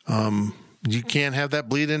are. You can't have that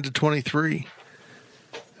bleed into 23.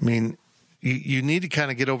 I mean, you need to kind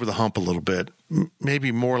of get over the hump a little bit,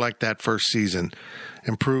 maybe more like that first season,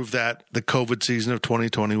 and prove that the COVID season of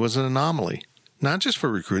 2020 was an anomaly, not just for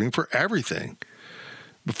recruiting, for everything,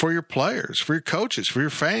 but for your players, for your coaches, for your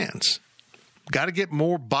fans. Got to get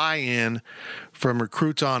more buy-in from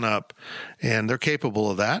recruits on up, and they're capable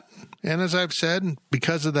of that. And as I've said,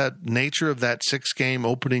 because of that nature of that 6-game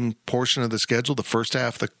opening portion of the schedule, the first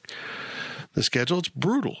half of the schedule, it's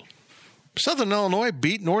brutal. Southern Illinois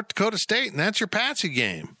beat North Dakota State, and that's your Patsy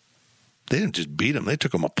game. They didn't just beat them. They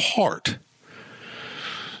took them apart.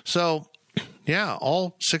 So, yeah,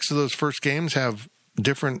 all 6 of those first games have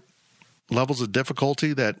different levels of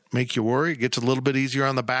difficulty that make you worry. It gets a little bit easier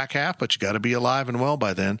on the back half, but you got to be alive and well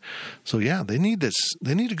by then. So, yeah, they need this.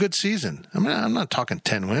 They need a good season. I mean, I'm not talking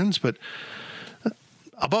 10 wins, but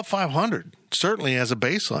above 500, certainly as a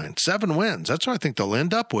baseline. 7 wins. That's what I think they'll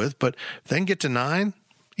end up with. But if they can get to 9,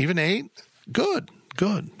 even 8, good.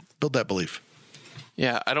 Build that belief.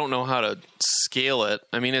 Yeah, I don't know how to scale it.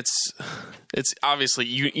 I mean, it's obviously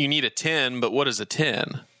you need a 10, but what is a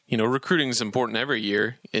 10? You know, recruiting is important every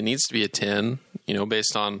year. It needs to be a 10, you know,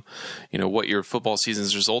 based on, you know, what your football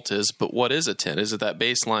season's result is. But what is a 10? Is it that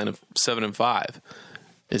baseline of 7-5?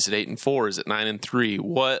 Is it 8-4? Is it 9-3?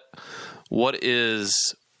 What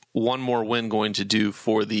is one more win going to do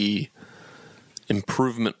for the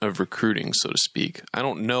improvement of recruiting, so to speak? I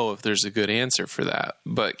don't know if there's a good answer for that,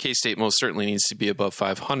 but K-State most certainly needs to be above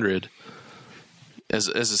 500 as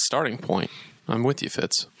a starting point. I'm with you,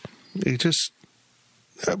 Fitz.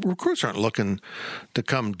 Recruits aren't looking to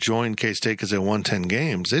come join K-State because they won 10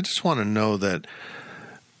 games. They just want to know that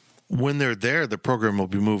when they're there, the program will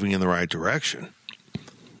be moving in the right direction.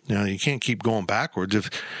 Now, you can't keep going backwards. If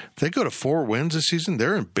they go to 4 wins this season,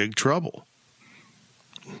 they're in big trouble.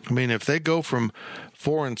 I mean, if they go from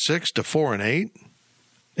 4-6 to 4-8,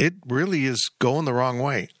 it really is going the wrong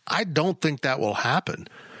way. I don't think that will happen.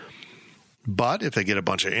 But if they get a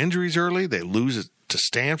bunch of injuries early, they lose it to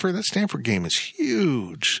Stanford. That Stanford game is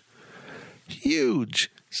huge. Huge.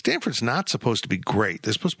 Stanford's not supposed to be great.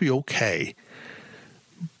 They're supposed to be okay.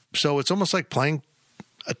 So it's almost like playing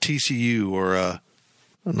a TCU or I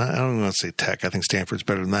don't want to say Tech. I think Stanford's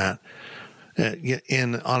better than that.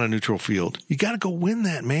 On a neutral field. You got to go win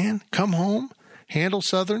that, man. Come home, handle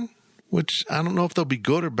Southern, which I don't know if they'll be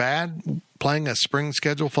good or bad, playing a spring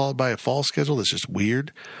schedule followed by a fall schedule. That's just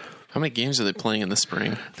weird. How many games are they playing in the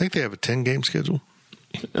spring? I think they have a 10-game schedule.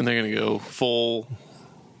 And they're going to go full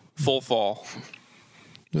fall.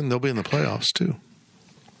 And they'll be in the playoffs, too.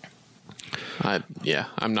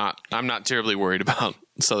 I'm not terribly worried about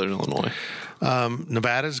Southern Illinois.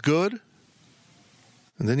 Nevada's good.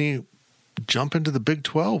 And then you jump into the Big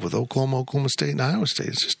 12 with Oklahoma State, and Iowa State.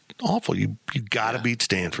 It's just awful. You got to beat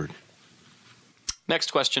Stanford.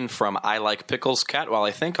 Next question from I Like Pickles. Cat, while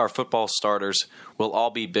I think our football starters will all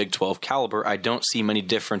be Big 12 caliber, I don't see many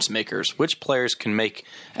difference makers. Which players can make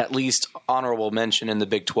at least honorable mention in the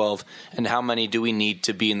Big 12, and how many do we need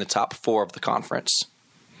to be in the top 4 of the conference?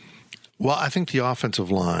 Well, I think the offensive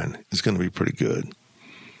line is going to be pretty good.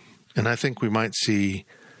 And I think we might see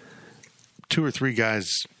 2 or 3 guys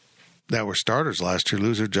that were starters last year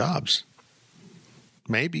lose their jobs.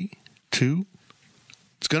 Maybe 2.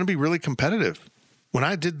 It's going to be really competitive. When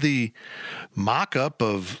I did the mock-up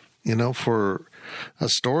of, for a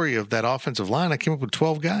story of that offensive line, I came up with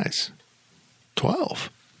 12 guys. 12.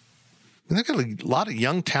 And they've got a lot of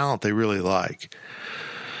young talent they really like.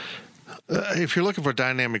 If you're looking for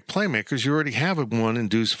dynamic playmakers, you already have one in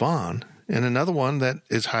Deuce Vaughn and another one that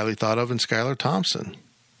is highly thought of in Skylar Thompson.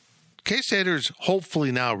 K-Staters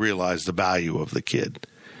hopefully now realize the value of the kid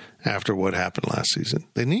after what happened last season.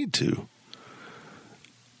 They need to.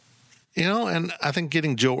 And I think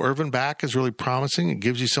getting Joe Irvin back is really promising. It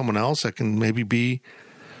gives you someone else that can maybe be,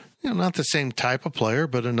 not the same type of player,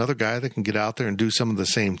 but another guy that can get out there and do some of the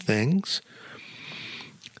same things.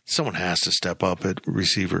 Someone has to step up at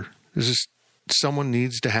receiver. There's just someone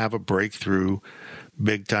needs to have a breakthrough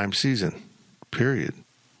big-time season, period.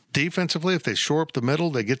 Defensively, if they shore up the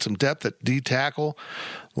middle, they get some depth at D tackle,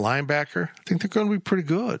 linebacker, I think they're going to be pretty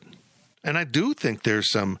good. And I do think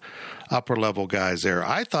there's some upper-level guys there.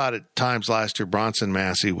 I thought at times last year Bronson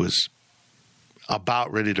Massey was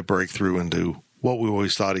about ready to break through into what we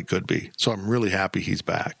always thought he could be. So I'm really happy he's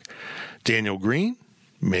back. Daniel Green,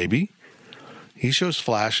 maybe. He shows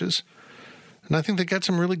flashes. And I think they got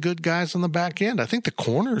some really good guys on the back end. I think the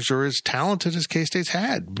corners are as talented as K-State's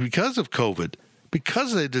had because of COVID.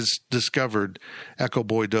 Because they discovered Echo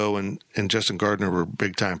Boydo and Justin Gardner were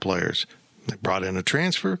big-time players. They brought in a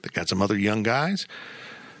transfer. They got some other young guys.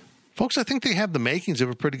 Folks, I think they have the makings of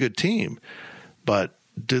a pretty good team. But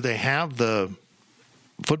do they have the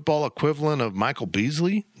football equivalent of Michael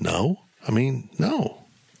Beasley? No. I mean, no.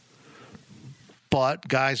 But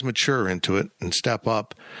guys mature into it and step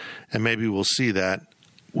up, and maybe we'll see that.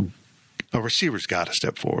 A receiver's got to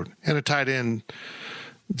step forward. And a tight end,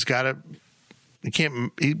 it's got to –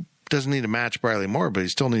 he doesn't need to match Bradley Moore, but he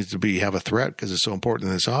still needs to have a threat because it's so important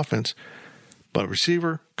in this offense. But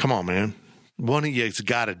receiver, come on, man. One of you's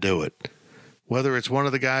got to do it. Whether it's one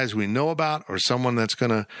of the guys we know about or someone that's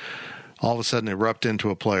going to all of a sudden erupt into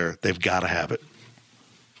a player, they've got to have it.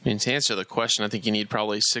 I mean, to answer the question, I think you need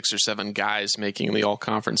probably 6 or 7 guys making the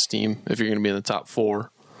all-conference team if you're going to be in the top 4.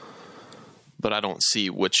 But I don't see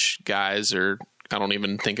which guys, or I don't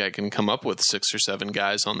even think I can come up with 6 or 7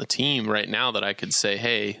 guys on the team right now that I could say,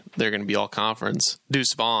 hey, they're going to be all-conference.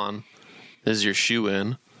 Deuce Vaughn is your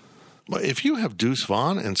shoe-in. Well, if you have Deuce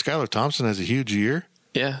Vaughn and Skylar Thompson has a huge year,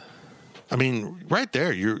 yeah, I mean, right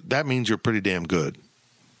there, that means you're pretty damn good.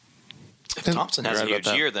 If Thompson has a huge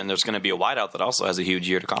year, then there's going to be a wideout that also has a huge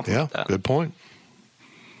year to complement that. Yeah, good point.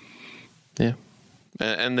 Yeah.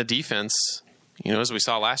 And the defense, as we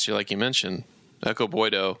saw last year, like you mentioned, Echo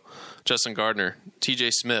Boydo, Justin Gardner,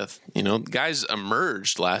 TJ Smith, guys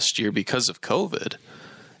emerged last year because of COVID.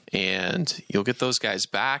 And you'll get those guys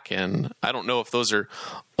back. And I don't know if those are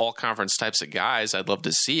all conference types of guys. I'd love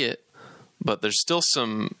to see it. But there's still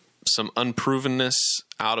some unprovenness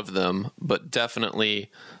out of them, but definitely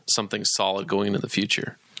something solid going into the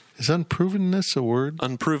future. Is unprovenness a word?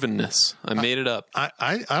 Unprovenness. I made it up.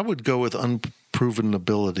 I would go with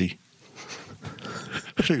unprovenability.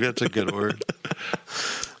 I think that's a good word.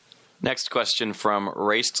 Next question from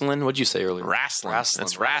Raistlin. What'd you say earlier? Wrestling.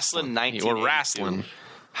 That's Wrestling 1982. Or wrestling.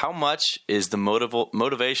 How much is the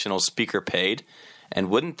motivational speaker paid, and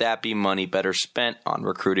wouldn't that be money better spent on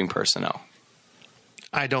recruiting personnel?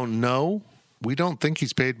 I don't know. We don't think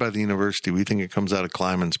he's paid by the university. We think it comes out of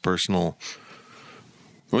Kleiman's personal.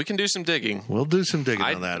 We can do some digging. We'll do some digging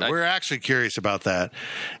on that. We're actually curious about that,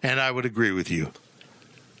 and I would agree with you.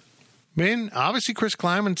 I mean, obviously Chris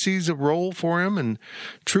Kleiman sees a role for him, and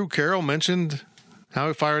True Carroll mentioned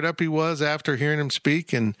how fired up he was after hearing him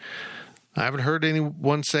speak, and I haven't heard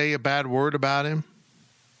anyone say a bad word about him.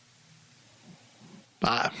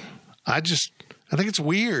 I think it's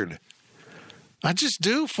weird. I just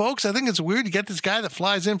do, folks. I think it's weird. You get this guy that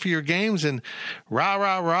flies in for your games and rah,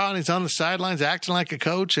 rah, rah, and he's on the sidelines acting like a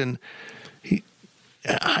coach, and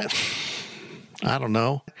I don't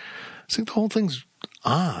know. I think the whole thing's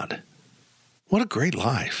odd. What a great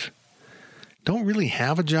life. Don't really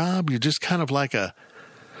have a job. You're just kind of like a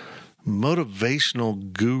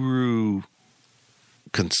motivational guru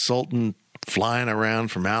consultant flying around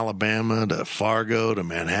from Alabama to Fargo to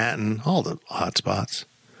Manhattan, all the hot spots,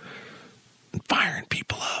 and firing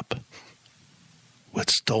people up with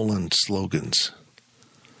stolen slogans.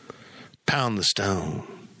 Pound the stone.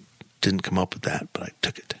 Didn't come up with that, but I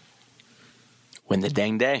took it. Win the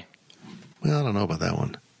dang day. Well, I don't know about that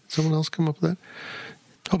one. Someone else come up with that?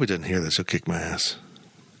 Hope he doesn't hear this. He'll kick my ass.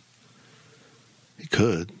 He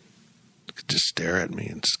could. He could just stare at me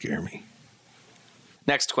and scare me.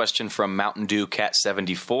 Next question from Mountain Dew Cat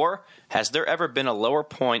 74. Has there ever been a lower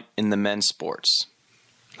point in the men's sports?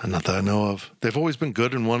 Not that I know of. They've always been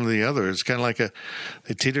good in one or the other. It's kind of like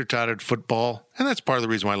they teeter-tottered football. And that's part of the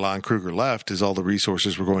reason why Lon Kruger left, is all the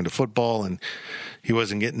resources were going to football, and he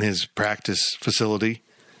wasn't getting his practice facility.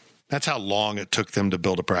 That's how long it took them to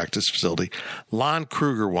build a practice facility. Lon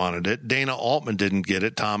Kruger wanted it. Dana Altman didn't get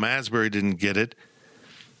it. Tom Asbury didn't get it.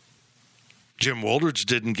 Jim Woldridge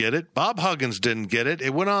didn't get it. Bob Huggins didn't get it.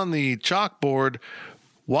 It went on the chalkboard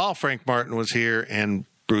while Frank Martin was here, and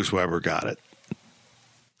Bruce Weber got it.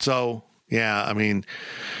 So, yeah, I mean,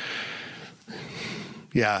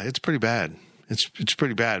 yeah, it's pretty bad. It's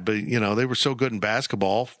pretty bad. But, they were so good in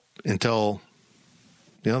basketball until,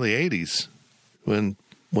 the 80s when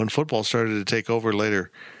football started to take over later.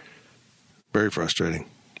 Very frustrating.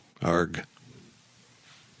 Arg.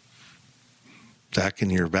 Zach, in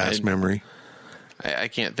your vast memory? I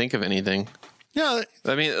can't think of anything. Yeah.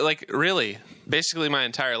 I mean, really, basically my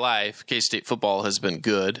entire life, K-State football has been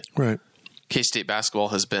good. Right. K-State basketball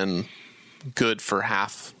has been good for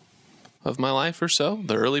half of my life or so.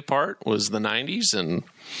 The early part was the 90s, and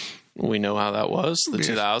we know how that was. The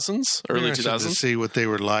 2000s, early 2000s. To see what they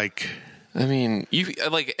were like. I mean,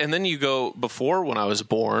 and then you go before when I was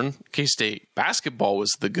born, K-State basketball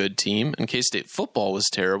was the good team and K-State football was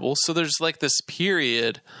terrible. So there's like this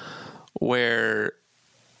period where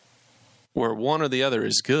one or the other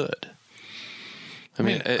is good. I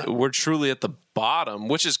mean, we're truly at the bottom,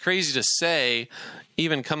 which is crazy to say,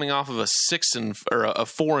 even coming off of a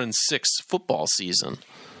 4-6 football season.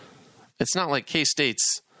 It's not like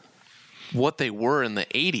K-State's what they were in the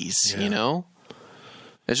 80s, you know?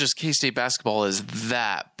 It's just K-State basketball is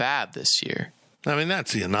that bad this year. I mean,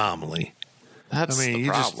 that's the anomaly. That's the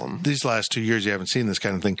problem. These last 2 years, you haven't seen this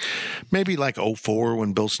kind of thing. Maybe like 2004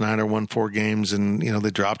 when Bill Snyder won 4 games and,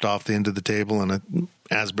 they dropped off the end of the table and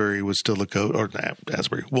Asbury was still the coach, or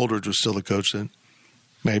Woldridge was still the coach then.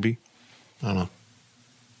 Maybe. I don't know.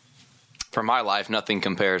 For my life, nothing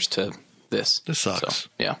compares to this. This sucks. So,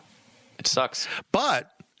 yeah. It sucks.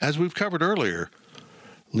 But, as we've covered earlier,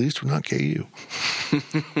 at least we're not KU.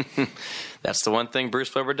 That's the one thing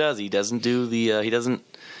Bruce Weber does. He doesn't do he doesn't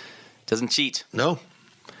cheat. No.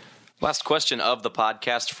 Last question of the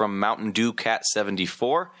podcast from Mountain Dew Cat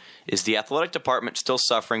 74. Is the athletic department still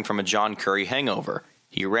suffering from a John Currie hangover?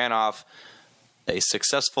 He ran off a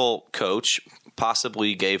successful coach,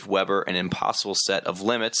 possibly gave Weber an impossible set of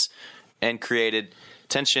limits, and created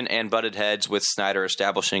tension and butted heads, with Snyder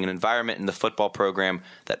establishing an environment in the football program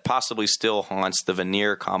that possibly still haunts the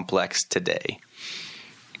Veneer complex today.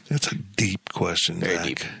 That's a deep question, Very Zach.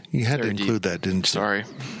 deep. You had Very to include that, didn't you? Sorry.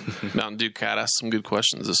 Mountain Dew Cat asked some good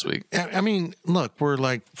questions this week. I mean, look, we're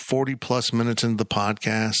like 40-plus minutes into the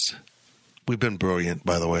podcast. We've been brilliant,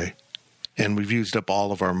 by the way. And we've used up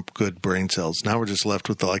all of our good brain cells. Now we're just left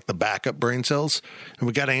with the backup brain cells. And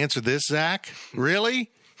we got to answer this, Zach? Really?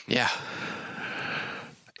 Yeah.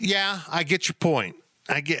 Yeah, I get your point.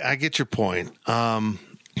 I get your point.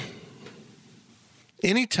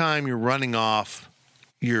 Anytime you're running off,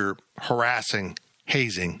 you're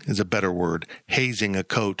hazing is a better word, hazing a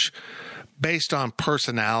coach based on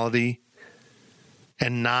personality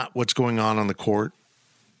and not what's going on the court.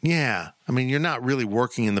 Yeah, I mean, you're not really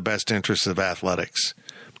working in the best interests of athletics.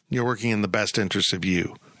 You're working in the best interests of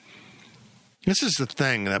you. This is the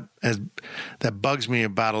thing that bugs me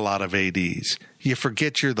about a lot of ADs. You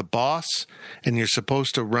forget you're the boss and you're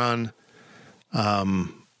supposed to run a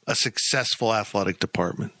successful athletic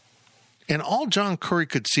department. And all John Currie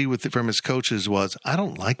could see from his coaches was, I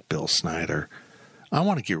don't like Bill Snyder. I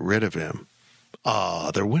want to get rid of him.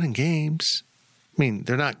 They're winning games. I mean,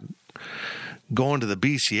 they're not going to the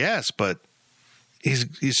BCS, but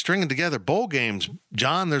he's stringing together bowl games.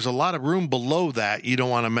 John, there's a lot of room below that you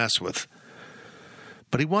don't want to mess with.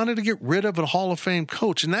 But he wanted to get rid of a Hall of Fame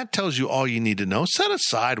coach, and that tells you all you need to know. Set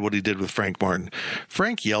aside what he did with Frank Martin.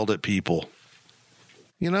 Frank yelled at people.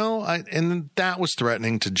 And that was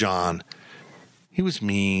threatening to John. He was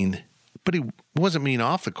mean, but he wasn't mean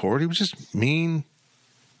off the court. He was just mean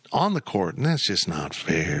on the court, and that's just not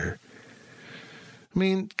fair. I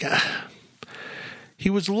mean, he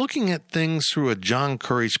was looking at things through a John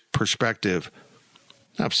Currie's perspective.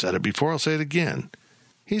 I've said it before, I'll say it again.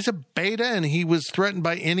 He's a beta, and he was threatened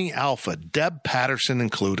by any alpha, Deb Patterson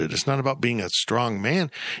included. It's not about being a strong man.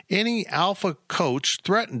 Any alpha coach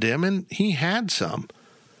threatened him, and he had some.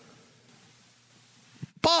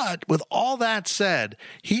 But with all that said,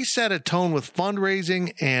 he set a tone with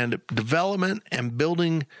fundraising and development and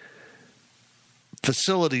building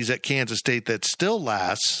facilities at Kansas State that still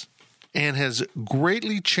lasts and has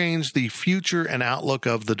greatly changed the future and outlook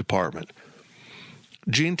of the department.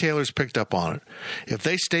 Gene Taylor's picked up on it. If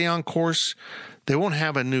they stay on course, they won't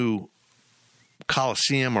have a new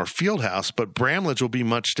Coliseum or Fieldhouse, but Bramlage will be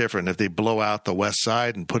much different if they blow out the west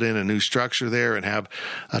side and put in a new structure there and have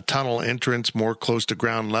a tunnel entrance more close to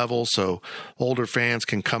ground level so older fans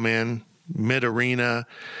can come in, mid-arena,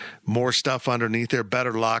 more stuff underneath there,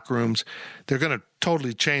 better locker rooms. They're going to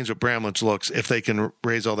totally change what Bramlage looks if they can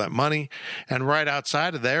raise all that money. And right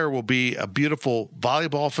outside of there will be a beautiful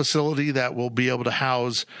volleyball facility that will be able to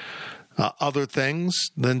house other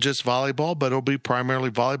things than just volleyball, but it'll be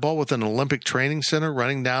primarily volleyball with an Olympic training center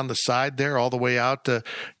running down the side there all the way out to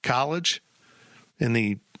college in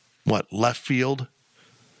the, left field,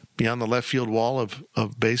 beyond the left field wall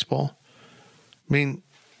of baseball. I mean,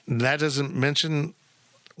 that doesn't mention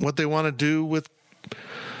what they want to do with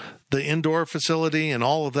the indoor facility and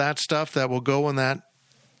all of that stuff that will go in that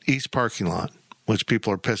east parking lot, which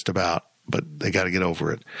people are pissed about, but they got to get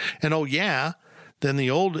over it. And then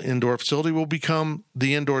the old indoor facility will become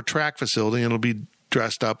the indoor track facility, and it'll be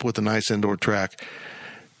dressed up with a nice indoor track.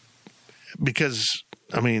 because,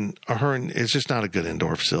 Ahern is just not a good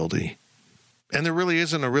indoor facility. And there really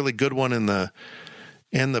isn't a really good one in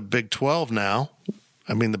the Big 12 now.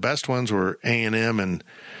 The best ones were A&M and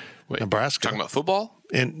Nebraska. Talking about football?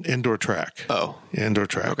 Indoor track. Oh. Indoor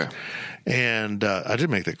track. Okay. And I did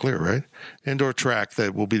make that clear, right? Indoor track,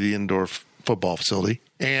 that will be the indoor football facility.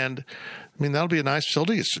 And, that'll be a nice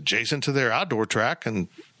facility. It's adjacent to their outdoor track, and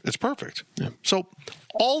it's perfect. Yeah. So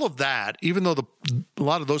all of that, even though a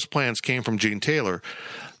lot of those plans came from Gene Taylor,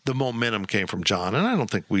 the momentum came from John, and I don't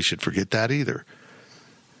think we should forget that either.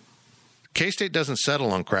 K-State doesn't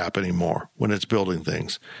settle on crap anymore when it's building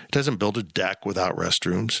things. It doesn't build a deck without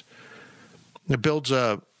restrooms. It builds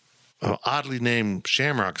a oddly named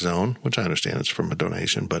Shamrock Zone, which I understand is from a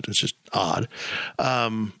donation, but it's just odd.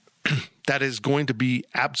 That is going to be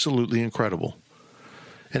absolutely incredible.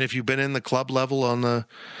 And if you've been in the club level on the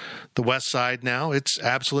west side now, it's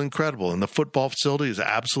absolutely incredible. And the football facility is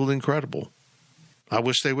absolutely incredible. I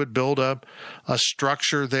wish they would build a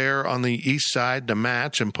structure there on the east side to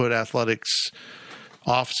match and put athletics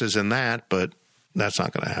offices in that, but that's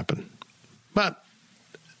not going to happen. But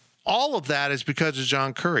all of that is because of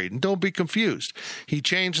John Currie. And don't be confused. He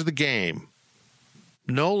changed the game.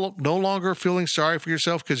 No longer feeling sorry for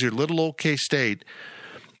yourself because you're little old K-State.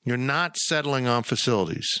 You're not settling on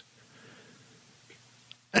facilities.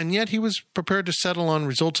 And yet he was prepared to settle on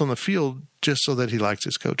results on the field just so that he likes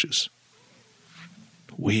his coaches.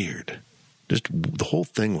 Weird. Just the whole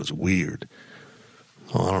thing was weird.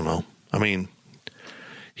 Oh, I don't know.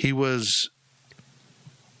 He was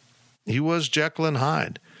Jekyll and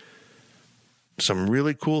Hyde. Some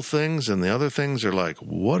really cool things, and the other things are like,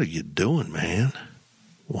 what are you doing, man?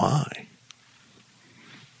 Why?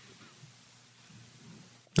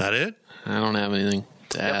 That it? I don't have anything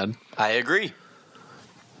to add. I agree.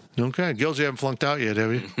 Okay. Gills, you haven't flunked out yet,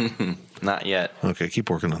 have you? Not yet. Okay, keep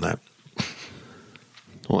working on that.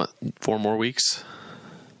 What, 4 more weeks?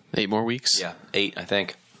 8 more weeks? Yeah, 8, I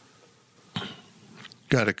think.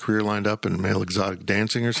 Got a career lined up in male exotic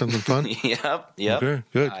dancing or something fun? Yep. Okay,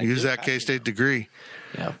 good. Use that K-State degree.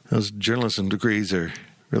 Yep. Those journalism degrees are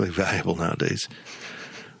really valuable nowadays.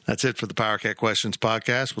 That's it for the PowerCat Questions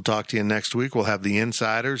podcast. We'll talk to you next week. We'll have the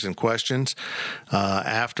insiders and questions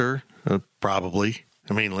after, probably.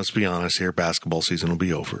 Let's be honest here. Basketball season will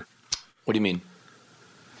be over. What do you mean?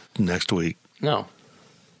 Next week. No.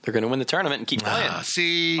 They're going to win the tournament and keep playing.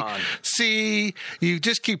 See, you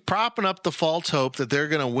just keep propping up the false hope that they're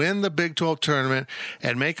going to win the Big 12 tournament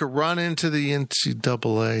and make a run into the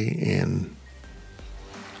NCAA. And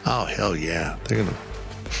oh, hell yeah.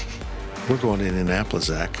 We're going to Indianapolis,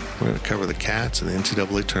 Zach. We're going to cover the Cats in the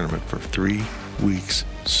NCAA tournament for 3 weeks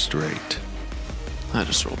straight. I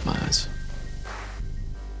just rolled my eyes.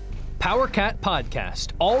 PowerCat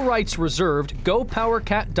Podcast. All rights reserved.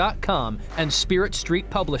 GoPowerCat.com and Spirit Street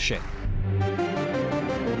Publishing.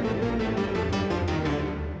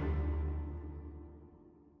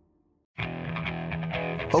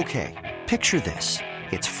 Okay, picture this.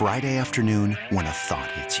 It's Friday afternoon when a thought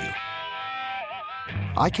hits you.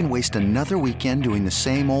 I can waste another weekend doing the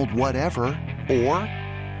same old whatever, or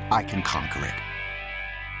I can conquer it.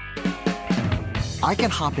 I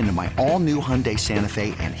can hop into my all-new Hyundai Santa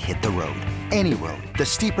Fe and hit the road. Any road. The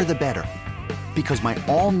steeper, the better. Because my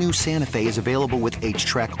all-new Santa Fe is available with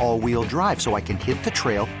H-Track all-wheel drive, so I can hit the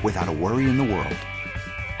trail without a worry in the world.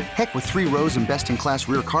 Heck, with 3 rows and best-in-class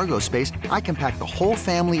rear cargo space, I can pack the whole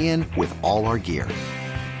family in with all our gear.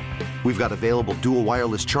 We've got available dual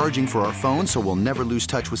wireless charging for our phones, so we'll never lose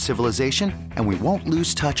touch with civilization, and we won't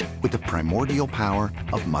lose touch with the primordial power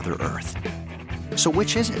of Mother Earth. So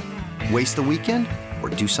which is it? Waste the weekend or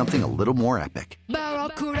do something a little more epic?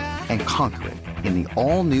 And conquer it in the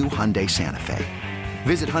all-new Hyundai Santa Fe.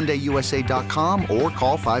 Visit HyundaiUSA.com or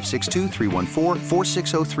call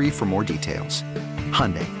 562-314-4603 for more details.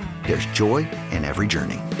 Hyundai, there's joy in every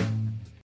journey.